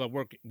focus. People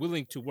are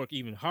willing to work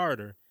even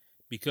harder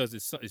because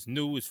it's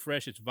new, it's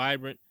fresh, it's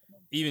vibrant.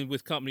 Even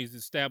with companies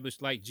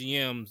established like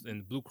GMs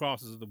and Blue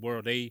Crosses of the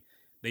world, they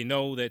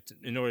know that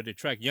in order to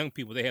attract young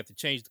people, they have to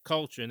change the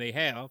culture, and they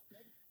have.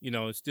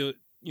 It's still,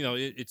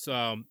 it's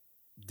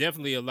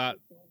definitely a lot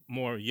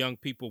more young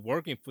people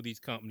working for these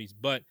companies,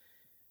 but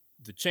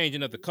the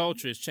changing of the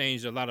culture has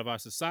changed a lot of our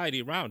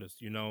society around us,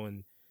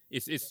 and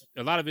it's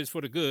a lot of it's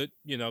for the good,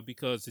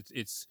 because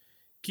it's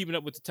keeping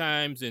up with the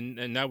times, and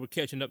now we're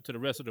catching up to the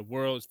rest of the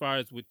world as far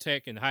as with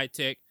tech and high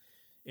tech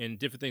and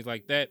different things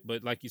like that.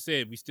 But like you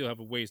said, we still have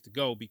a ways to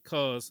go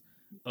because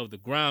of the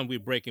ground we're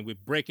breaking. We're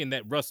breaking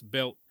that Rust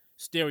Belt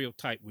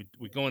stereotype.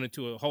 We're going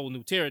into a whole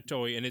new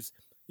territory, and it's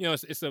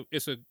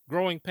a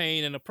growing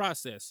pain and a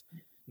process,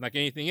 like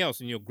anything else.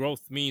 And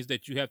growth means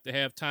that you have to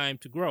have time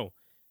to grow.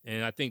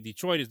 And I think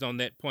Detroit is on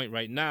that point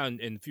right now.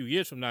 And a few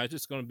years from now, it's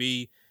just going to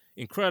be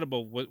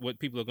incredible what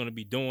people are going to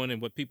be doing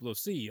and what people will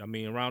see. I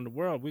mean, around the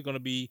world, we're going to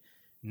be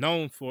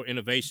known for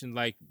innovation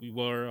like we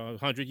were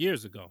 100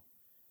 years ago.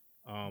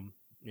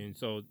 And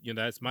so,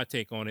 that's my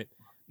take on it.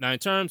 Now, in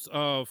terms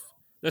of,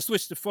 let's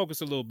switch the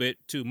focus a little bit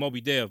to Moby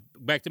Dev.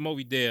 Back to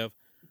Moby Dev.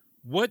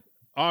 What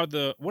all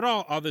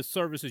are the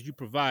services you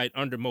provide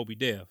under Moby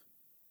Dev?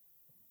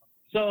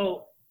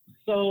 So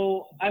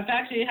I've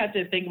actually had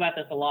to think about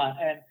this a lot.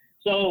 And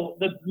so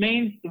the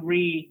main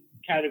three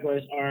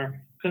categories are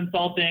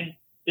consulting,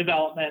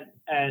 development,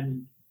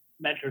 and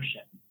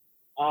mentorship.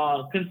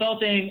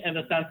 Consulting in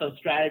the sense of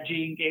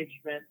strategy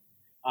engagement,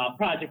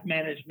 project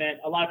management.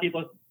 A lot of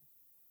people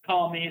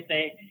call me and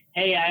say,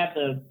 "Hey, I have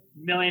the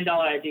 $1 million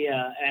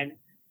idea," and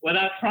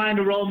without trying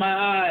to roll my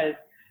eyes,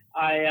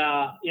 I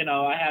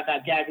have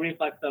that gag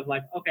reflex of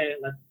like, okay,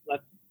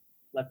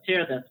 let's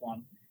hear this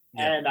one.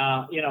 Yeah. And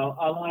a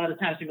lot of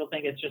the times people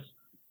think it's just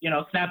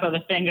snap of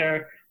the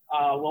finger,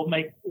 we'll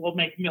make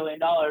 $1 million,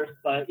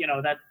 but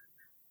that's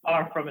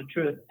far from the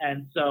truth.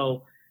 And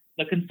so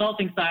the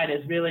consulting side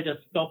is really just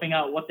scoping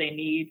out what they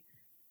need,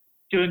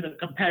 doing the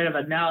competitive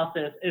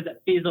analysis. Is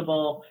it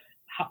feasible?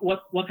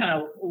 What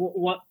kind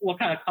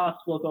of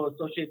costs will go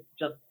associated with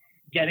just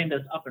getting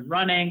this up and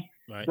running?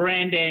 Right.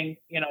 Branding,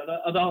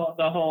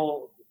 the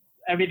whole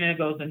everything that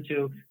goes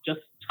into just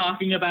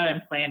talking about it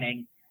and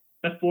planning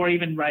before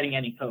even writing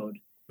any code.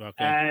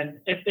 Okay. And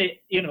if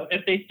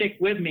they stick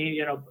with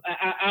me,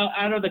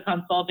 out of the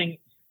consulting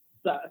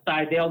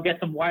side, they'll get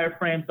some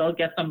wireframes, they'll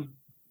get some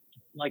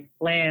like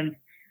plans,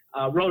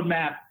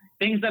 roadmap,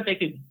 things that they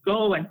could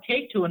go and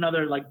take to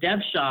another like dev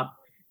shop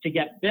to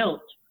get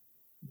built.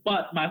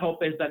 But my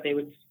hope is that they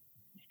would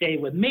stay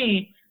with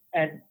me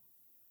and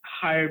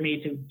hire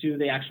me to do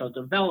the actual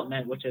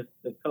development, which is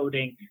the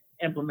coding,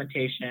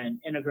 implementation,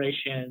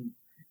 integration,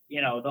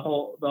 the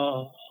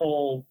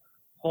whole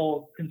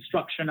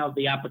construction of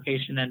the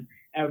application and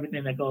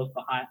everything that goes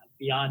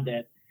beyond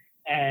it.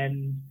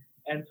 And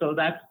so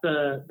that's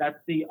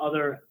the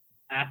other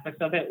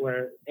aspects of it,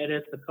 where it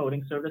is the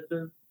coding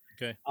services.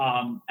 Okay.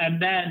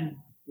 And then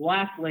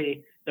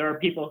lastly, there are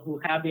people who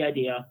have the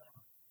idea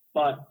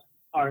but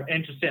are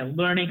interested in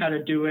learning how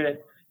to do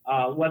it,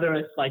 whether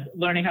it's like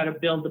learning how to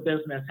build the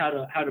business, how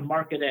to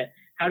market it,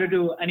 how to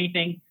do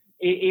anything,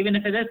 even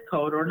if it is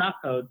code or not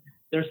code.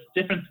 There's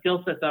different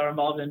skill sets that are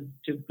involved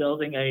into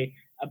building a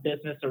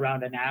business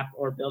around an app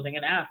or building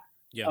an app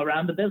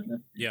around the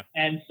business. Yeah.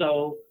 And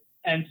so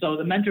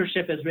the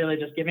mentorship is really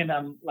just giving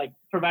them, like,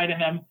 providing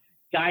them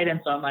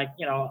guidance on, like,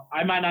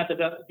 I might not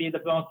be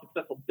the most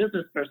successful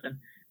business person,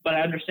 but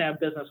I understand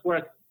business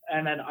works.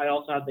 And then I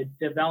also have the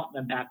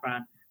development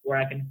background where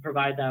I can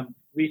provide them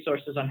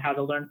resources on how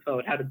to learn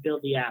code, how to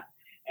build the app,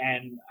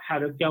 and how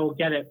to go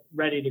get it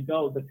ready to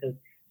go. Because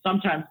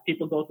sometimes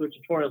people go through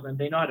tutorials and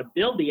they know how to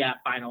build the app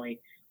finally,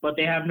 but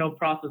they have no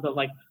process of,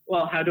 like,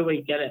 well, how do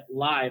we get it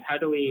live? How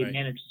do we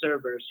manage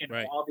servers?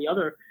 All the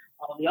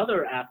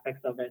other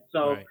aspects of it.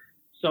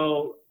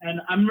 So,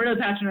 and I'm really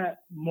passionate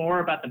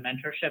more about the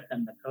mentorship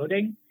than the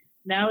coding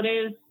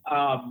nowadays.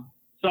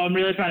 So I'm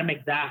really trying to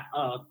make that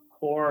a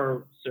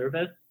core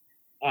service.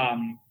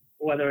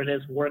 Whether it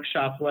is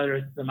workshops, whether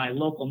it's my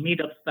local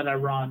meetups that I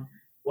run,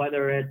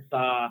 whether it's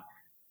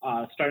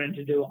starting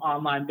to do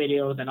online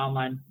videos and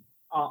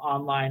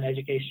online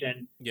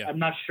education. Yeah. I'm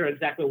not sure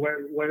exactly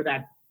where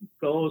that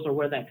goes or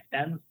where that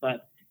extends,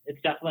 but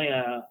it's definitely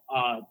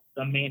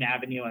the main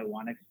avenue I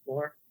want to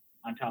explore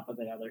on top of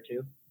the other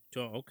two.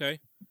 Sure.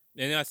 Okay.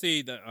 And I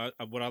see that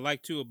what I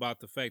like too about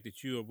the fact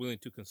that you are willing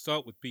to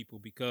consult with people,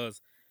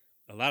 because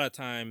a lot of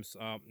times,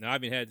 now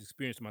I've had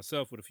experience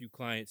myself with a few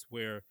clients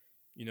where,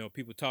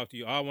 people talk to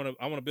you. I want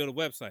to build a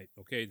website.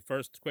 Okay. The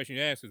first question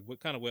you ask is,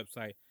 what kind of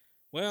website?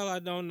 Well, I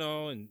don't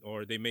know.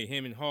 Or they may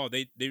hem and haw.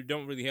 They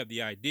don't really have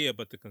the idea,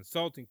 but the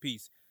consulting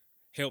piece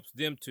helps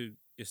them to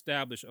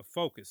establish a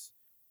focus.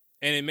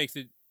 And it makes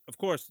it, of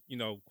course,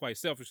 quite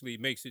selfishly,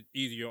 it makes it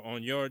easier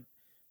on your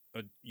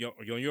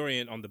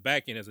end, on the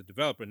back end as a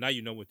developer. Now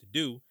you know what to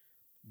do.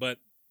 But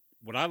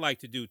what I like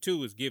to do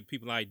too is give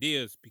people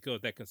ideas,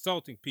 because that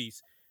consulting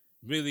piece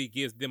really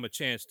gives them a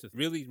chance to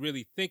really,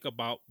 really think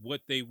about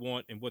what they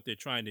want and what they're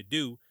trying to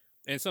do,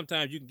 and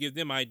sometimes you can give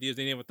them ideas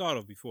they never thought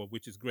of before,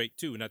 which is great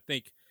too. And I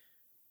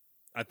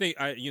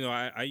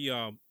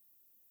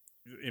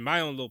in my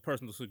own little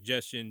personal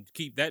suggestion,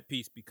 keep that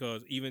piece,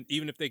 because even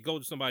if they go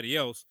to somebody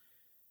else,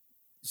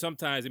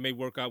 sometimes it may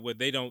work out where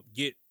they don't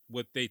get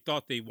what they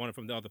thought they wanted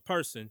from the other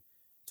person,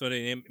 so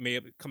they may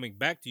be coming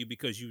back to you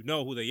because you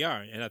know who they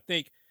are. And I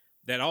think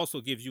that also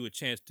gives you a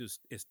chance to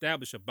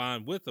establish a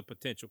bond with a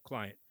potential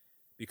client,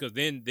 because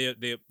then there's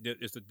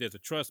a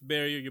trust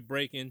barrier you're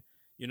breaking.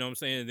 You know what I'm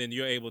saying? And then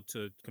you're able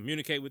to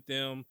communicate with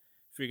them,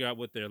 figure out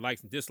what their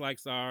likes and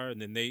dislikes are,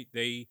 and then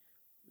they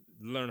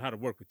learn how to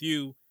work with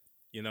you.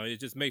 It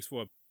just makes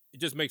for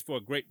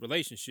a great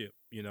relationship.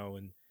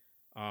 And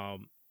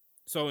um,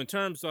 so in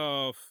terms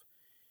of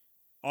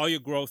all your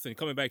growth and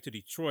coming back to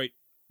Detroit,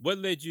 what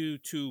led you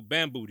to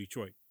Bamboo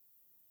Detroit?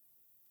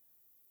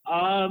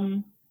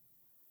 Um,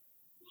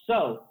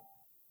 so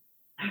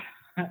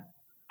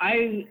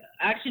I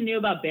actually knew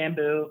about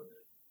Bamboo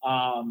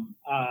from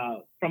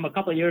a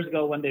couple of years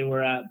ago when they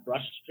were at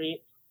Brush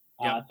Street.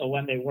 Yeah. So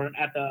when they weren't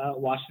at the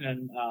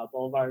Washington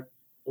Boulevard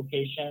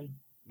location.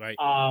 Right.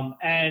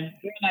 And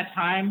during that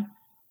time,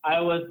 I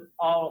was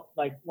all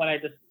like, when I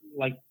just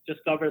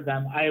discovered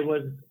them, I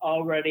was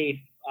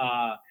already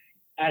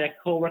at a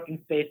co-working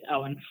space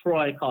out in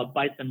Troy called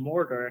Bites and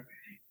Mortar,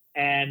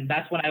 and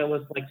that's when I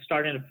was like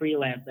starting to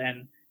freelance.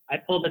 And I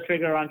pulled the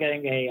trigger on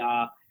getting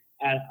a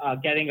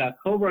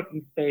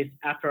co-working space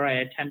after I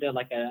attended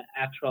like an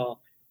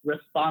actual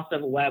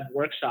responsive web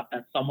workshop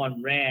that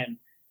someone ran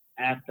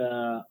at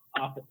the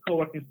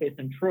co-working space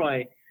in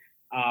Troy.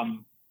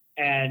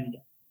 And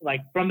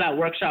like from that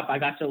workshop, I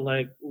got to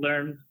like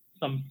learn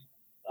some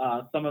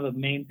of the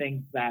main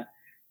things that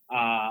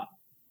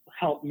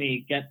helped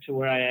me get to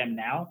where I am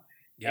now.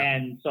 Yeah.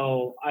 And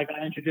so I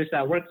got introduced to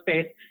that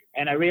workspace,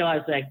 and I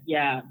realized that,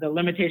 the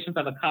limitations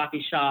of a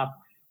coffee shop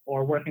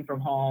or working from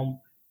home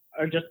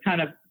are just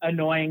kind of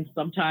annoying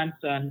sometimes.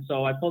 And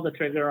so I pulled the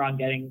trigger on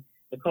getting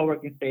the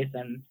co-working space.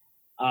 And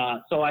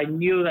so I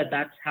knew that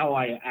that's how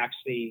I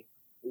actually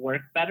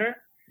work better.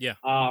 Yeah.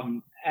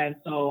 And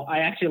so I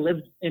actually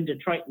live in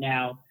Detroit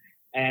now,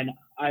 and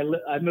I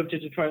moved to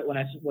Detroit when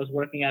I was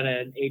working at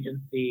an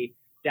agency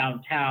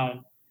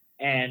downtown,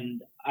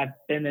 and I've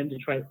been in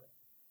Detroit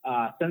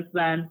since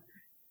then.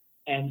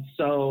 And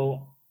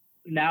so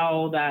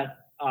now that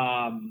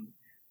I'm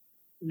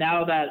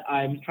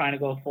trying to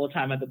go full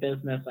time at the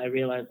business, I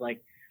realize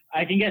like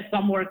I can get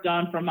some work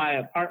done from my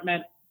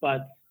apartment,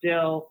 but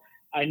still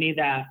I need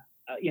that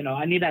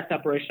I need that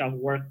separation of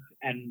work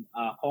and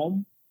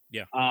home.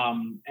 Yeah.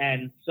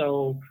 And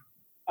so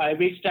I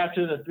reached out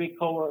to the 3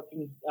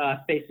 co-working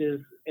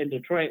spaces in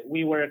Detroit: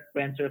 WeWork,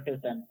 Brand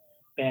Surface,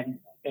 and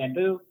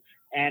Bamboo.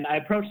 And I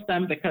approached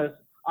them because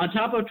on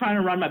top of trying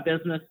to run my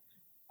business,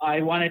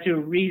 I wanted to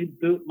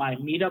reboot my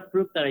meetup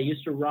group that I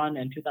used to run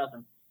in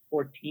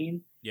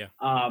 2014. Yeah.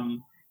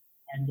 And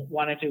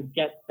wanted to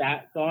get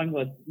that going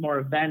with more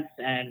events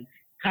and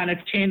kind of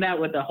chain that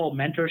with the whole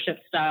mentorship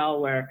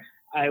style, where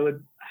I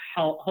would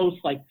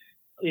host like,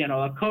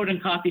 a code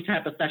and coffee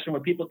type of session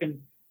where people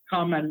can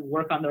come and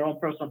work on their own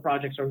personal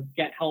projects or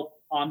get help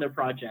on their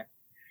projects.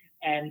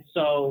 And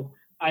so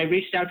I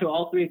reached out to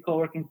all 3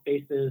 co-working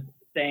spaces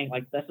saying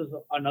like, this is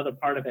another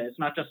part of it. It's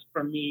not just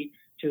for me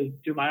to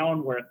do my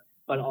own work,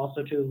 but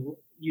also to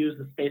use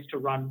the space to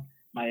run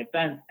my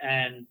events.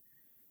 And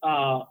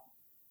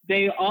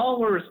they all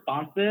were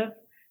responsive,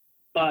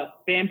 but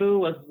Bamboo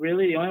was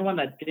really the only one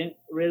that didn't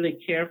really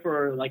care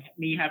for like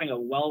me having a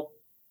well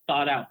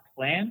thought out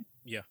plan.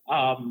 Yeah.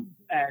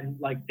 And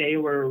like they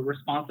were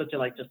responsive to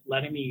like just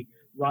letting me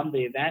run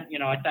the event.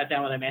 I sat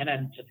down with Amanda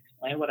and just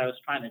explained what I was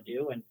trying to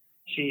do, and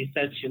she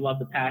said she loved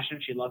the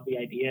passion, she loved the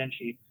idea, and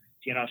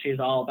she's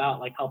all about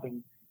like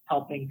helping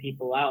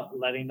people out,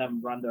 letting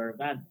them run their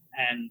events.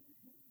 And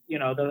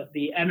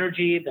the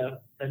energy,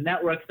 the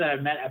networks that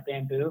I've met at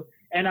Bamboo,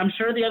 and I'm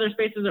sure the other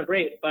spaces are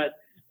great, but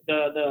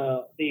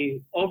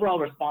the overall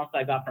response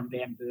I got from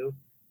Bamboo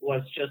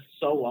was just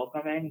so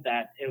welcoming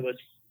that it was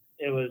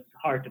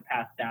hard to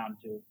pass down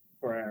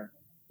for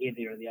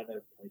either of the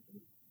other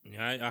places.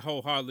 Yeah, I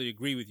wholeheartedly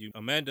agree with you.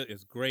 Amanda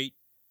is great,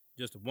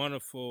 just a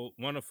wonderful,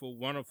 wonderful,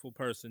 wonderful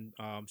person.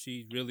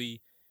 She's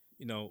really,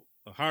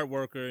 a hard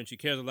worker, and she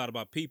cares a lot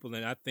about people,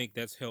 and I think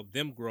that's helped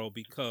them grow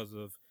because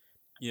of,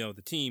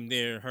 the team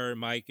there, her,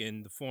 Mike,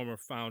 and the former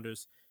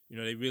founders.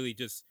 They really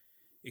just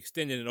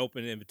extended an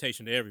open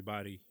invitation to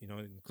everybody,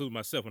 including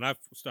myself. When I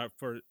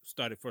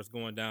started first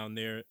going down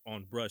there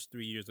on Brush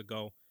 3 years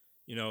ago,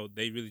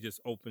 they really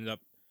just opened up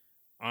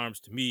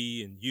arms to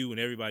me and you and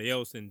everybody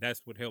else, and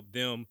that's what helped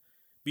them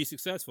be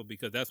successful,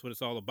 because that's what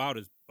it's all about,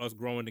 is us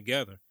growing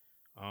together.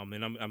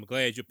 And I'm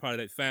glad you're part of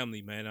that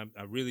family, man.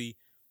 I really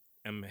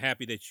am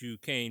happy that you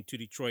came to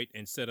Detroit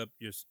and set up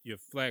your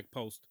flag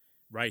post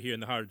right here in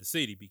the heart of the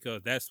city,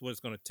 because that's what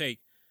it's going to take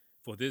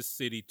for this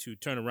city to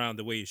turn around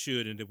the way it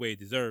should and the way it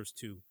deserves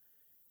to.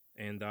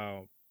 And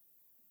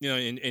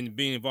and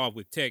being involved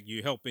with tech,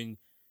 you're helping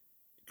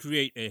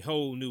create a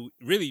whole new,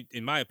 really,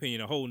 in my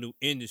opinion, a whole new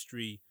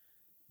industry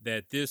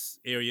that this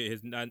area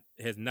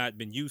has not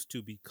been used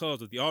to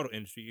because of the auto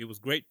industry. It was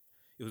great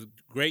it was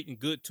great and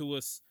good to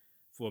us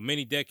for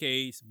many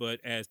decades. But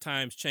as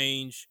times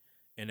change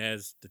and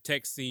as the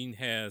tech scene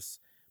has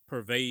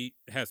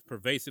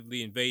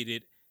pervasively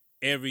invaded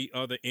every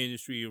other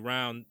industry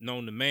around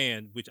known to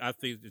man, which I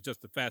think is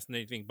just a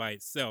fascinating thing by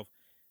itself.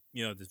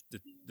 You know,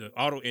 the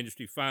auto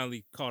industry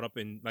finally caught up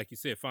and, like you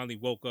said, finally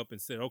woke up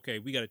and said, okay,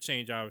 we got to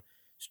change our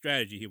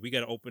strategy here. We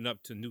got to open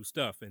up to new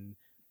stuff. And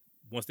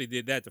once they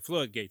did that, the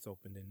floodgates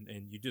opened,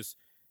 and you just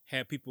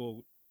had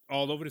people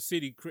all over the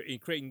city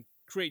creating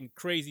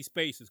crazy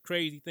spaces,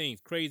 crazy things,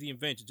 crazy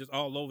inventions, just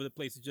all over the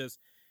place. It's just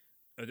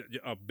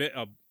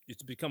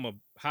it's become a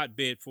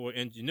hotbed for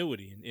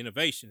ingenuity and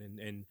innovation,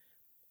 and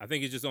I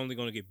think it's just only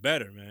going to get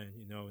better, man.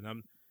 You know, and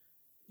I'm,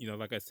 you know,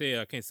 like I said,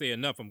 I can't say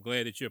enough. I'm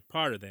glad that you're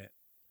part of that.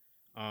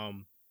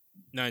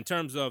 Now, in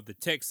terms of the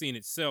tech scene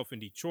itself in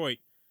Detroit,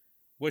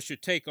 what's your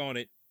take on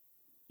it?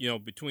 You know,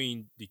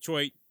 between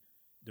Detroit,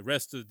 the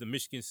rest of the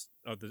Michigan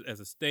as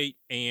a state,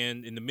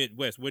 and in the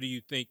Midwest, where do you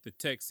think the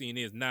tech scene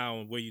is now,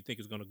 and where you think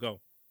it's going to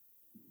go?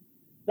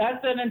 That's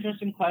an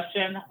interesting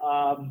question.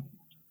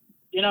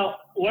 You know,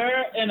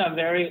 we're in a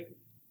very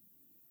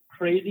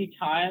crazy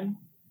time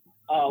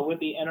with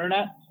the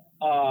internet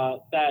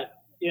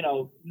that, you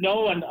know,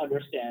 no one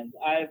understands.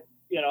 I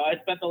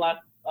spent the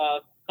last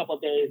couple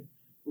of days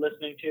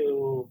listening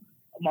to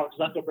Mark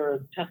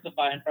Zuckerberg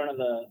testify in front of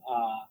the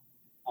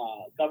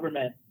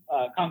government,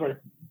 Congress,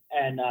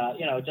 and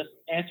you know, just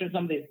answering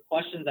some of these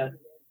questions that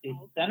these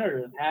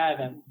senators have,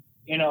 and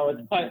you know,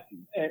 it's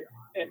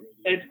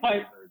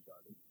quite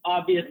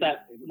obvious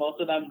that most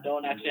of them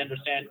don't actually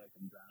understand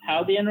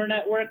how the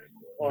internet works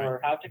or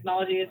how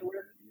technology is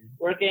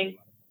working.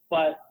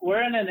 But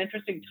we're in an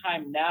interesting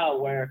time now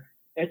where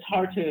it's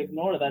hard to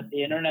ignore that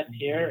the internet's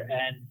here,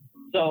 and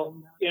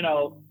so you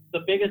know, the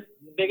biggest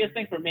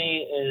thing for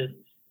me is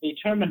the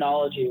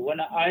terminology. When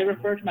I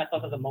refer to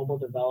myself as a mobile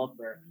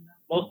developer,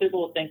 most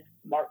people will think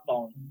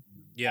smartphone.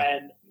 Yeah.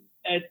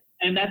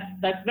 And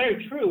that's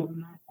very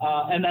true.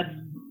 And that's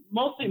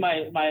mostly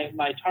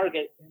my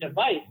target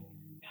device.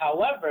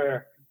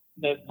 However,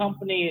 the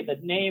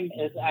name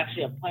is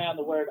actually a play on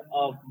the word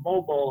of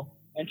mobile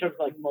in terms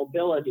of like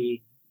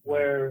mobility,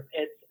 where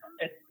it's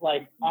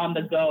like on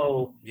the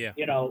go. Yeah.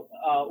 You know,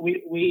 we're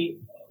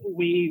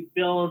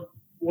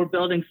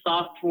building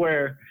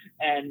software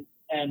and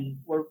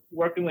we're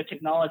working with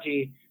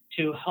technology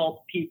to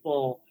help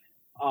people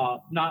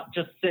not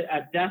just sit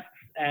at desks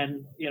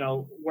and, you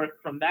know,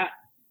 work from that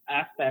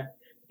aspect,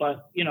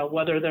 but, you know,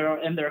 whether they're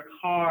in their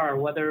car,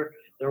 whether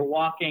they're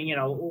walking, you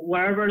know,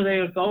 wherever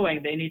they're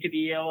going, they need to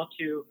be able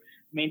to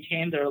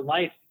maintain their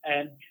life.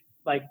 And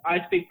like,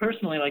 I speak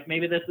personally, like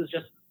maybe this is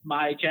just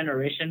my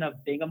generation of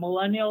being a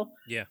millennial,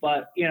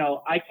 but, you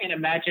know, I can't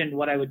imagine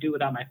what I would do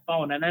without my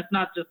phone. And that's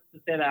not just to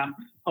say that I'm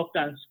hooked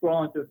on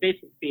scrolling through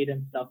Facebook feed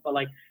and stuff, but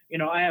like, you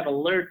know, I have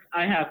alerts,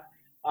 I have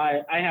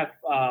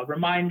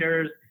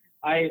reminders.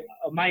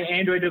 My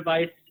Android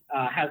device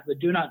has the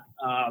do not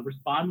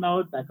respond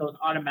mode that goes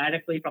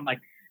automatically from like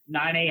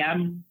 9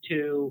 a.m.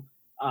 to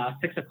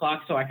 6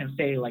 o'clock, so I can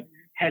stay like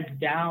heads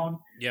down.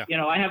 Yeah. You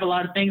know, I have a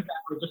lot of things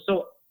that are just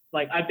so,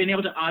 like, I've been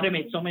able to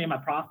automate so many of my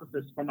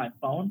processes from my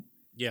phone.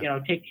 Yeah. You know,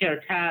 take care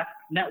of tasks,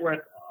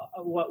 network,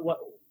 what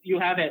you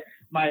have it.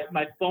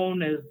 My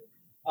phone is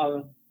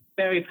a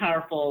very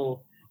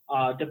powerful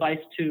device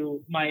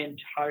to my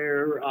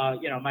entire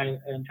my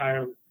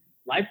entire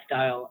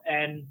lifestyle,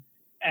 and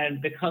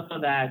because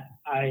of that,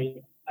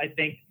 I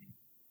think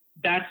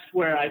that's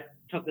where I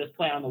took this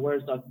play on the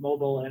words of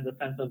mobile, in the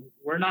sense of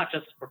we're not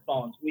just for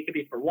phones. We could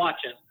be for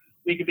watches.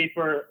 We could be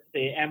for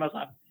the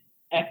Amazon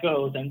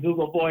Echoes and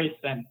Google Voice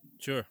and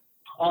sure,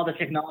 all the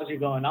technology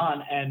going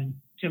on. And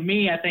to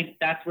me, I think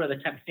that's where the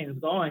tech scene is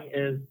going,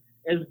 is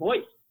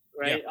voice,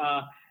 right?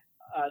 Yeah.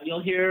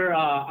 You'll hear,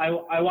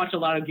 I watch a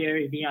lot of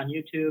Gary Vee on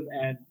YouTube,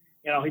 and,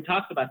 you know, he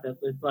talks about this.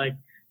 It's like,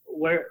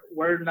 we're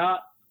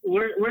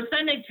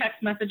sending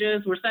text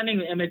messages, we're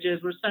sending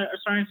images, we're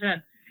starting to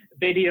send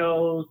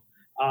videos,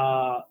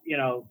 you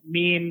know,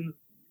 memes,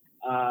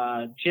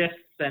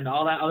 GIFs, and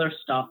all that other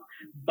stuff.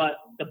 But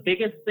the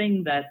biggest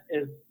thing that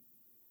is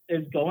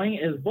going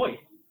is voice,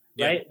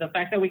 right? The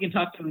fact that we can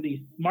talk to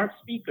these smart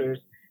speakers,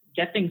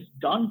 get things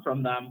done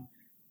from them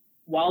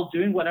while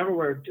doing whatever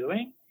we're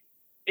doing,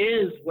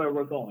 is where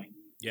we're going.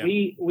 Yeah.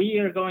 We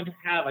are going to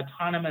have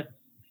autonomous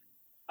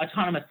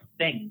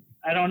things.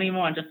 I don't even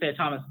want to just say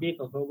autonomous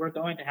vehicles, but we're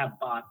going to have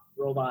bots,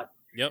 robots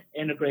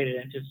integrated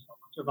into so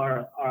much of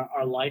our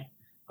life.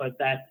 But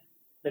that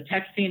the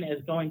tech scene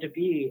is going to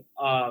be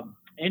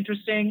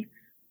interesting.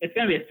 It's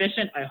going to be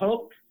efficient, I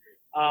hope.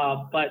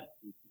 But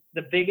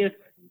the biggest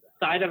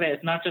side of it is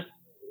not just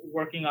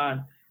working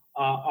on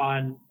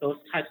those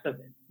types of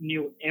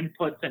new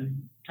inputs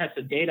and types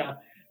of data,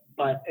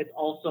 but it's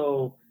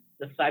also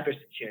the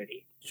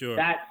cybersecurity. Sure.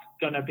 That's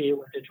going to be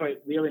where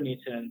Detroit really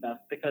needs to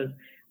invest, because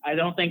I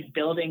don't think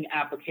building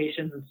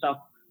applications and stuff,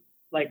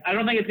 like, I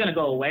don't think it's going to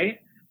go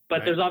away,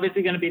 but there's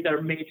obviously going to be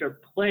their major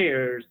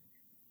players,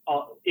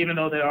 even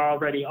though there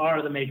already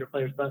are the major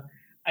players. But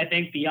I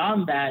think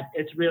beyond that,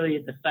 it's really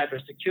the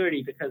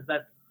cybersecurity, because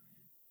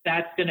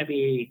that's going to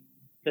be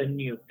the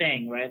new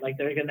thing, right? Like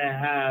they're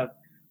gonna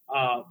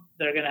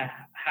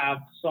have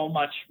so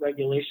much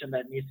regulation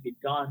that needs to be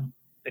done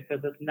because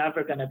it's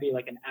never gonna be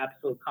like an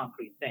absolute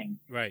concrete thing.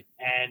 Right.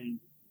 And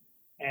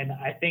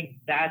I think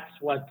that's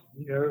what's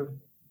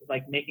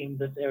making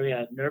this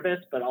area nervous,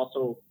 but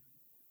also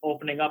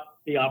opening up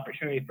the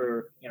opportunity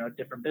for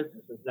different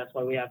businesses. That's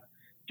why we have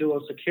Duo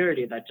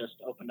Security that just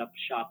opened up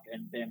shop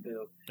in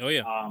Bamboo. Oh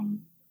yeah.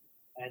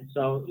 And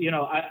so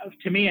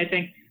to me, I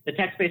think the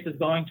tech space is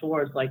going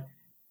towards like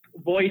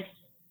voice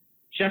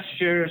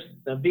gestures,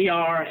 the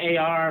VR,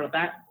 AR,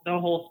 the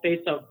whole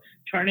space of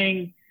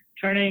turning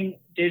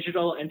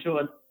digital into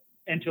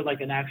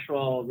like an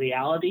actual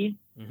reality.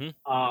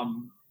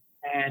 Mm-hmm.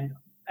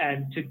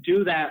 And to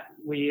do that,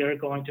 we are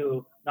going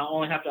to not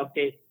only have to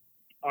update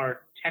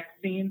our tech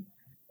scene,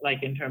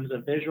 like in terms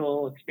of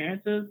visual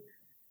experiences,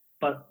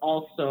 but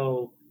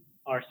also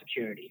our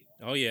security.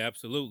 Oh yeah,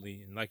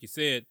 absolutely. And like you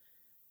said,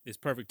 it's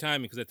perfect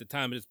timing because at the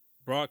time of this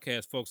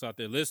broadcast, folks out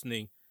there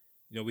listening,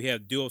 we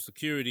have Duo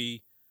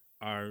Security,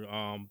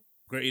 our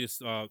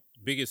greatest,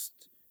 biggest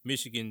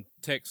Michigan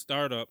tech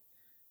startup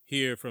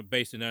here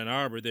based in Ann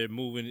Arbor. They're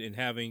moving and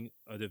having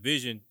a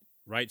division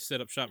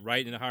set up shop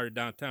right in the heart of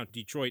downtown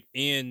Detroit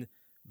in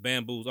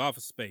Bamboo's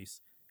office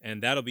space.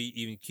 And that'll be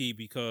even key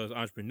because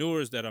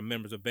entrepreneurs that are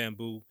members of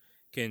Bamboo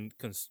can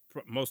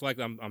most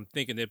likely, I'm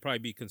thinking they'll probably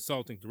be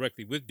consulting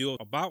directly with Duo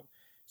about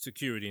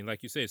security. And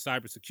like you said,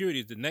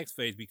 cybersecurity is the next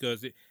phase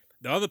because the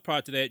other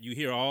part to that, you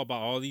hear all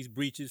about all these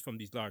breaches from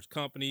these large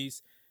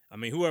companies. I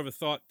mean, whoever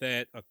thought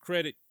that a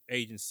credit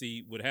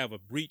agency would have a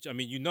breach? I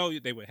mean,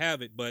 they would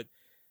have it, but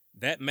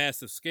that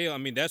massive scale, I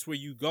mean, that's where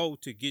you go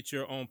to get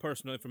your own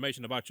personal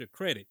information about your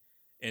credit.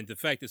 And the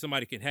fact that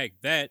somebody can hack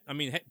that, I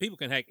mean, people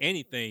can hack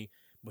anything,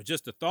 but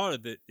just the thought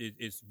of it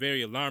is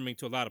very alarming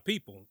to a lot of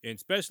people. And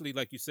especially,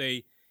 like you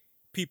say,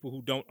 people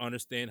who don't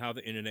understand how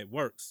the internet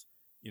works,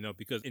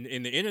 because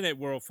in the internet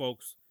world,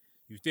 folks,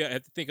 you still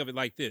have to think of it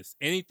like this.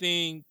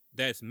 Anything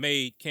that's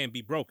made can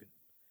be broken.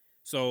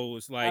 So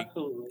it's like,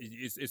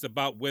 it's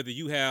about whether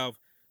you have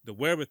the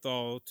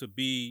wherewithal to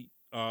be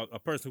a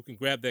person who can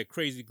grab that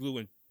crazy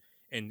glue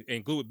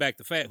and glue it back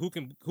to who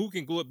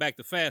can glue it back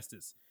the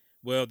fastest.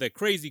 Well, that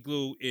crazy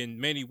glue in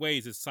many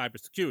ways is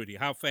cybersecurity.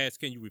 How fast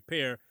can you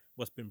repair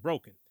what's been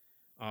broken?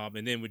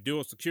 And then with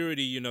Duo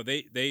Security,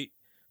 they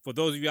for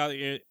those of you out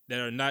there that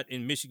are not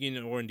in Michigan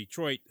or in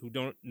Detroit who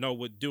don't know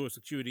what Duo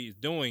Security is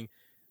doing,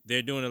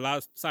 they're doing a lot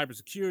of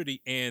cybersecurity,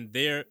 and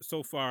they're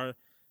so far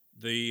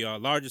the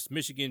largest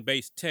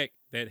Michigan-based tech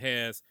that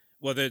has,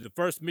 they're the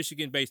first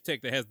Michigan-based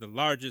tech that has the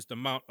largest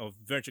amount of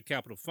venture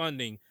capital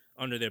funding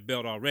under their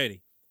belt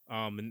already.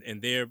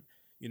 And they're,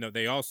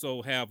 they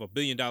also have $1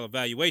 billion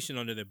valuation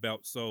under their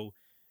belt. So,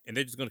 and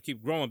they're just going to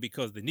keep growing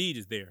because the need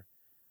is there.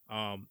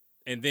 And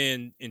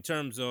then in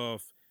terms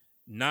of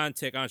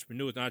non-tech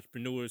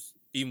entrepreneurs,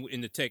 even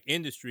in the tech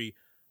industry,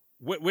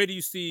 where do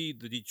you see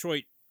the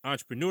Detroit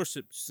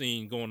entrepreneurship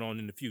scene going on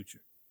in the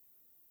future?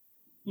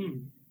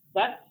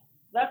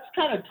 That's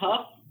kind of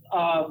tough.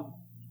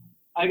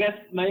 I guess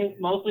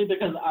mostly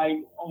because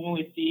I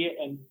only see it,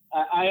 and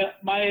I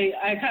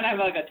kind of have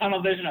like a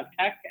tunnel vision of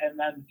tech and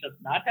then just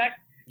not tech.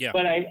 Yeah.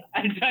 But I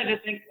try to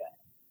think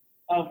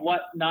of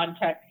what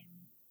non-tech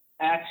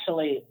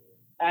actually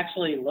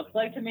looks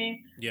like to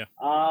me. Yeah.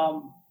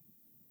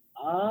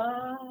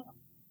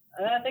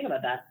 Think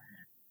about that.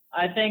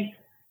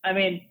 I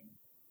mean,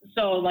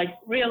 so like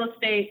real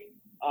estate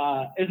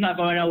is not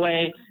going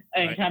away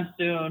anytime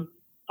soon.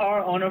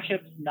 Car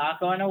ownership is not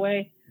going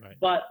away. Right.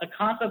 But the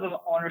concept of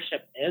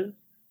ownership is,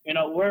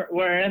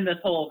 we're in this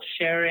whole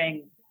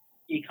sharing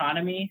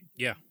economy.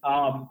 Yeah.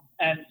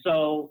 And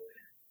so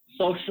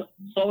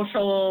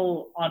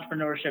social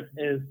entrepreneurship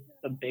is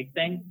the big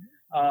thing.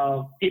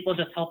 People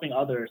just helping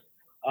others.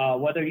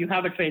 Whether you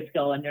have a trade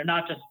skill and you're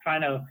not just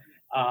trying to,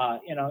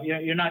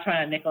 you're not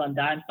trying to nickel and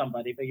dime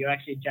somebody, but you're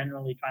actually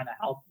genuinely trying to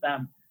help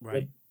them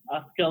with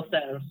a skill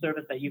set or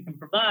service that you can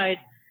provide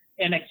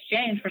in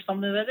exchange for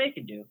something that they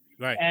can do.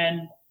 Right.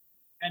 And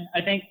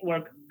I think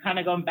we're kind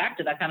of going back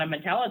to that kind of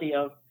mentality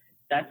of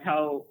that's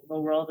how the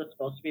world is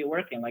supposed to be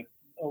working. Like,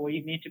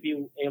 we need to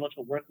be able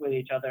to work with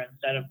each other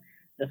instead of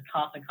this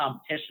constant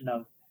competition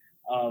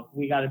of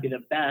we got to be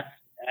the best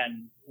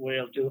and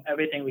we'll do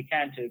everything we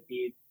can to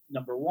be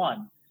number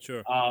one.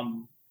 Sure.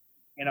 And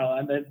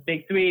the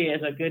big three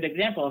is a good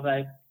example of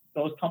like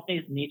those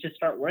companies need to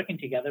start working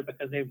together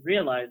because they've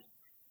realized,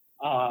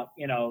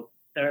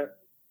 there's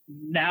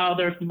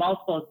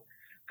multiple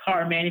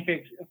car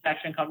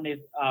manufacturing companies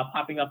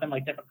popping up in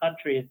like different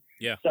countries.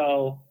 Yeah.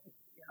 So,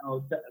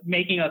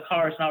 making a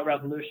car is not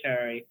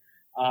revolutionary,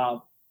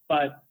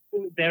 but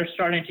they're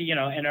starting to,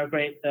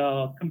 integrate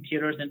the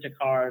computers into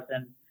cars,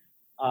 and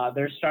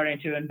they're starting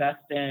to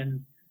invest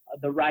in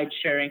the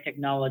ride-sharing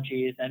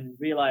technologies and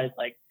realize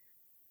like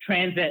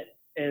transit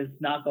is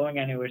not going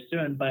anywhere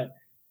soon. But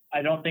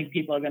I don't think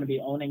people are going to be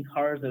owning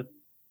cars as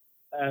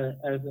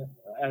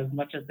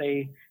much as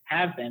they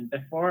have been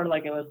before.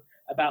 Like, it was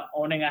about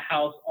owning a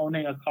house,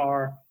 owning a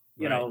car,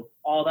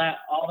 all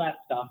that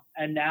stuff.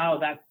 And now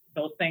that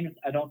those things,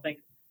 I don't think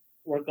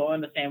were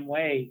going the same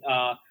way.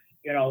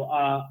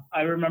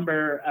 I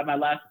remember at my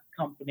last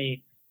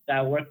company that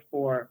I worked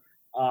for,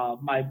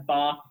 my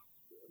boss,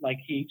 like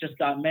he just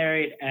got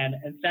married, and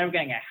instead of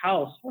getting a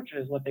house, which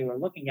is what they were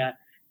looking at,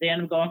 they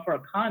ended up going for a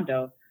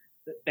condo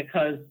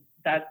because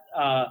that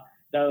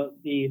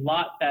the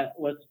lot that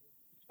was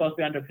supposed to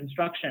be under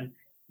construction,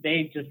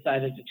 they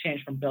decided to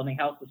change from building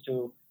houses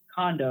to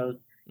condos,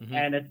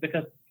 and it's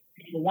because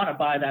people want to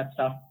buy that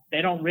stuff.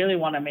 They don't really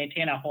want to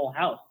maintain a whole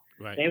house.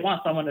 Right. They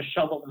want someone to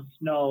shovel the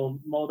snow,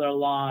 mow their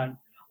lawn,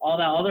 all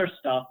that other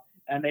stuff,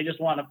 and they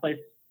just want a place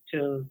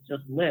to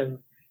just live.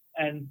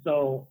 And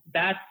so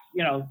that's,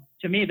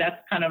 to me, that's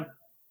kind of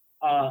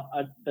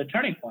the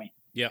turning point.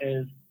 Yeah.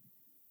 Is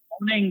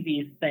owning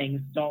these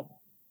things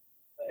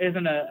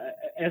isn't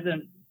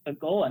the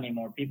goal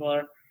anymore.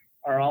 People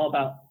are all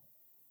about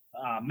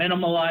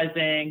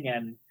minimalizing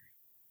and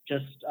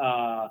just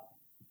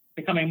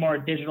becoming more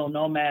digital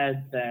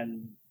nomads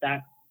and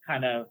that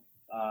kind of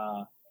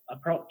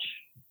approach.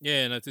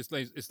 Yeah, and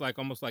it's like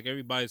almost like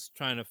everybody's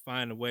trying to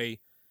find a way,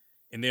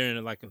 and they're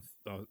in like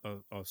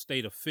a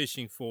state of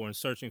fishing for and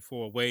searching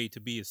for a way to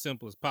be as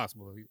simple as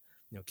possible.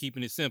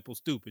 Keeping it simple,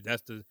 stupid.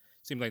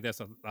 Seems like that's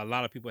a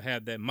lot of people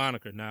have that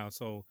moniker now.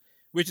 So,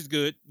 which is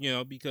good,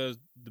 because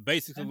the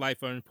basics of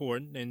life are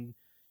important, and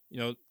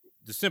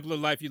the simpler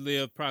life you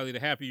live, probably the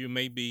happier you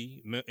may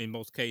be in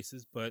most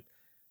cases. But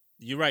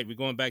you're right, we're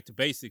going back to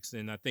basics,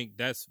 and I think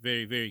that's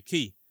very, very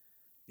key.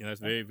 That's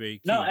very, very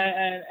key. No,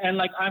 and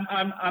like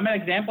I'm an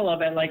example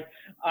of it. Like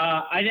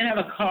I didn't have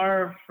a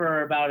car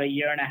for about a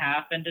year and a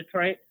half in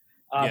Detroit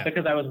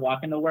because I was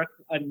walking to work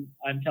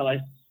until I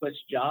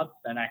switched jobs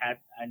and I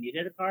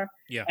needed a car.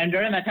 Yeah. And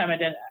during that time I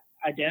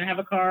didn't have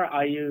a car.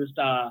 I used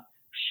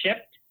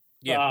Shipt,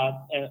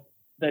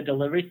 the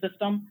delivery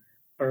system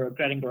for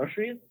getting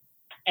groceries.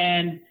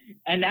 And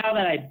now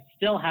that I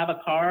still have a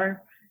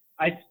car,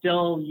 I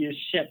still use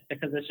Shipt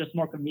because it's just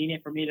more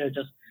convenient for me to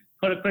just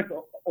put a quick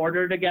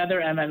order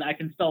together and then I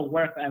can still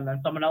work, and then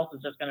someone else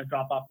is just going to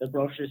drop off the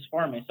groceries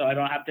for me. So I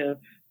don't have to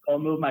go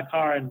move my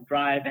car and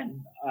drive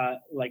and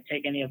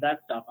take any of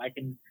that stuff. I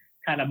can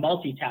kind of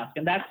multitask.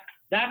 And that's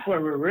where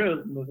we're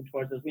really moving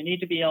towards, is we need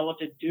to be able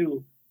to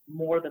do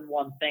more than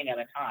one thing at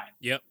a time.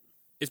 Yep.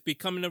 It's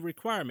becoming a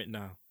requirement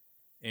now.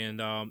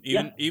 And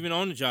even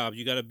on the job,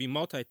 you got to be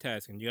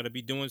multitasking. You got to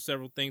be doing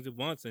several things at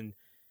once. And,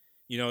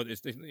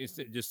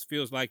 it just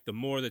feels like the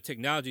more the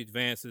technology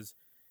advances,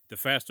 the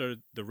faster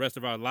the rest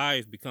of our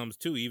lives becomes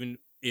too, even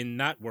in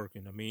not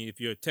working. I mean, if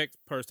you're a tech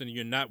person and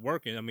you're not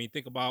working, I mean,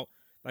 think about,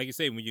 like you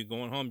say, when you're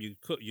going home, you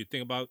cook, you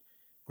think about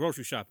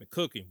grocery shopping,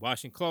 cooking,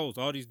 washing clothes,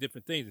 all these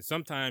different things. And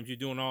sometimes you're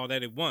doing all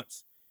that at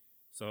once.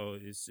 So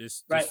it's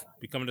just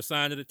becoming a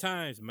sign of the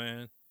times,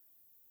 man.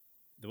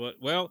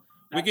 Well,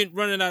 we're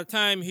running out of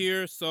time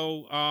here.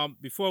 So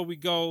before we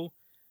go,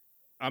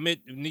 Amit,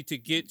 we need to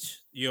get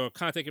your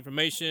contact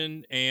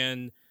information,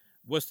 and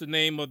what's the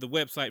name of the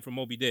website for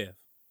MobyDev?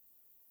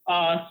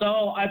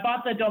 So I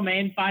bought the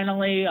domain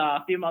finally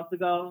a few months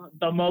ago,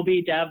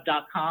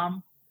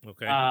 themobydev.com.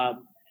 Okay.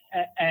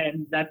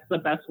 And that's the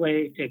best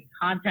way to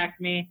contact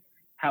me.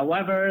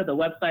 However, the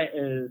website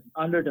is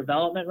under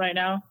development right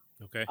now.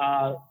 Okay.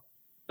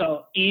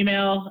 So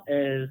email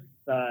is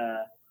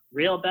the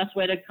real best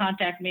way to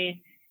contact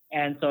me.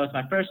 And so it's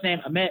my first name,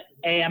 Amit,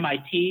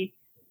 AMIT,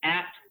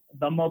 at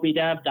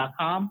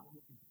themobydev.com.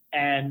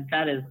 And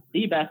that is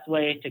the best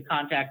way to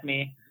contact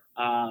me.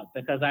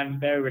 Because I'm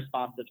very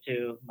responsive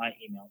to my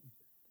emails.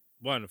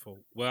 Wonderful.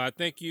 Well, I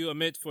thank you,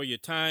 Amit, for your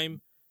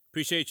time.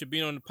 Appreciate you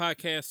being on the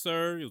podcast,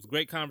 sir. It was a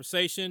great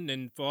conversation.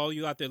 And for all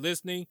you out there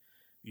listening,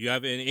 you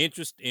have an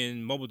interest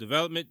in mobile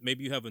development,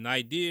 maybe you have an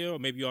idea, or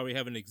maybe you already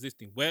have an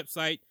existing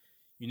website.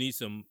 You need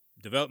some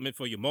development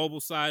for your mobile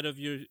side of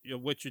your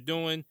what you're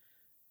doing.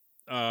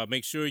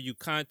 Make sure you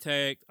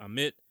contact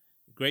Amit.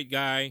 Great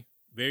guy,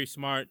 very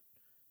smart,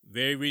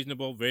 very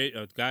reasonable,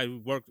 a guy who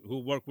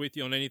work with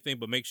you on anything,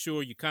 but make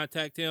sure you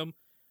contact him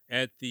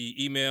at the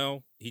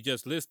email he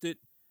just listed.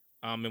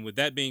 And with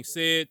that being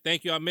said,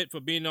 thank you, Amit, for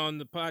being on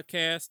the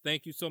podcast.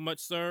 Thank you so much,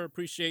 sir.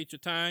 Appreciate your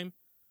time.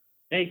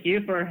 Thank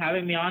you for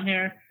having me on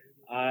here.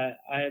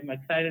 I'm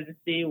excited to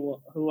see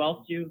who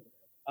else you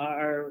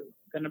are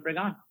going to bring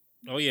on.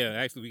 Oh, yeah.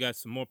 Actually, we got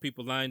some more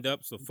people lined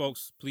up. So,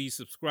 folks, please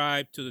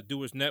subscribe to the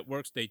Doers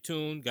Network. Stay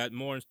tuned. Got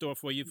more in store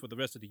for you for the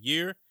rest of the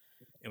year.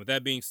 And with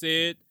that being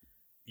said,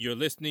 you're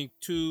listening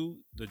to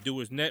the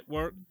Doers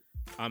Network.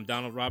 I'm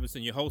Donald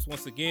Robinson, your host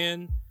once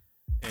again.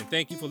 And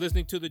thank you for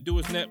listening to the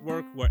Doers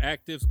Network, where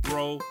actives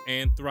grow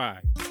and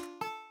thrive.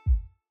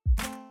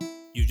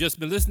 You've just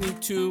been listening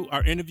to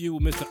our interview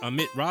with Mr.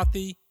 Amit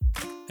Rathi,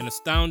 an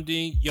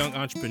astounding young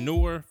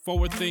entrepreneur,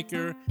 forward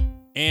thinker,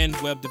 and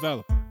web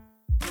developer.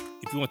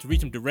 If you want to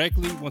reach him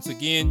directly, once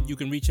again, you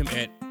can reach him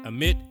at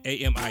Amit,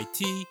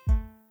 AMIT,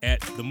 at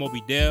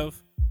themobydev,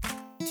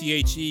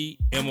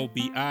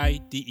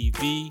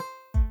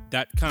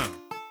 TheMobidev.com.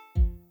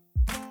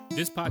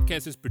 This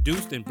podcast is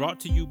produced and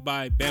brought to you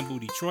by Bamboo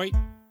Detroit,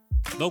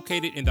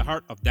 located in the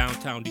heart of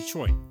downtown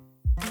Detroit.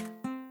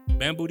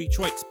 Bamboo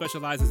Detroit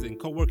specializes in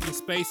co-working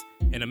space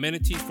and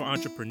amenities for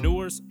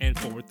entrepreneurs and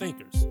forward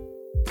thinkers.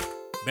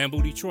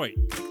 Bamboo Detroit,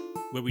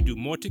 where we do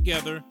more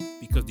together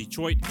because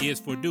Detroit is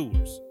for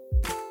doers.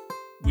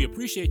 We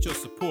appreciate your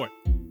support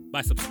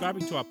by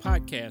subscribing to our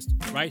podcast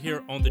right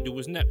here on the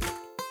Doers Network.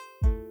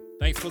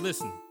 Thanks for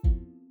listening.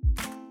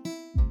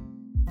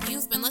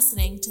 You've been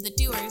listening to the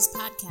Doers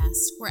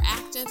Podcast, where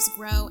actives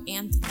grow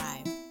and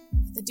thrive.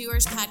 The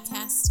Doers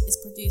Podcast is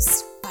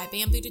produced by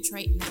Bamboo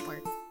Detroit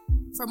Network.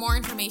 For more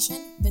information,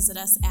 visit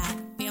us at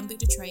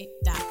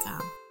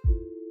bamboodetroit.com.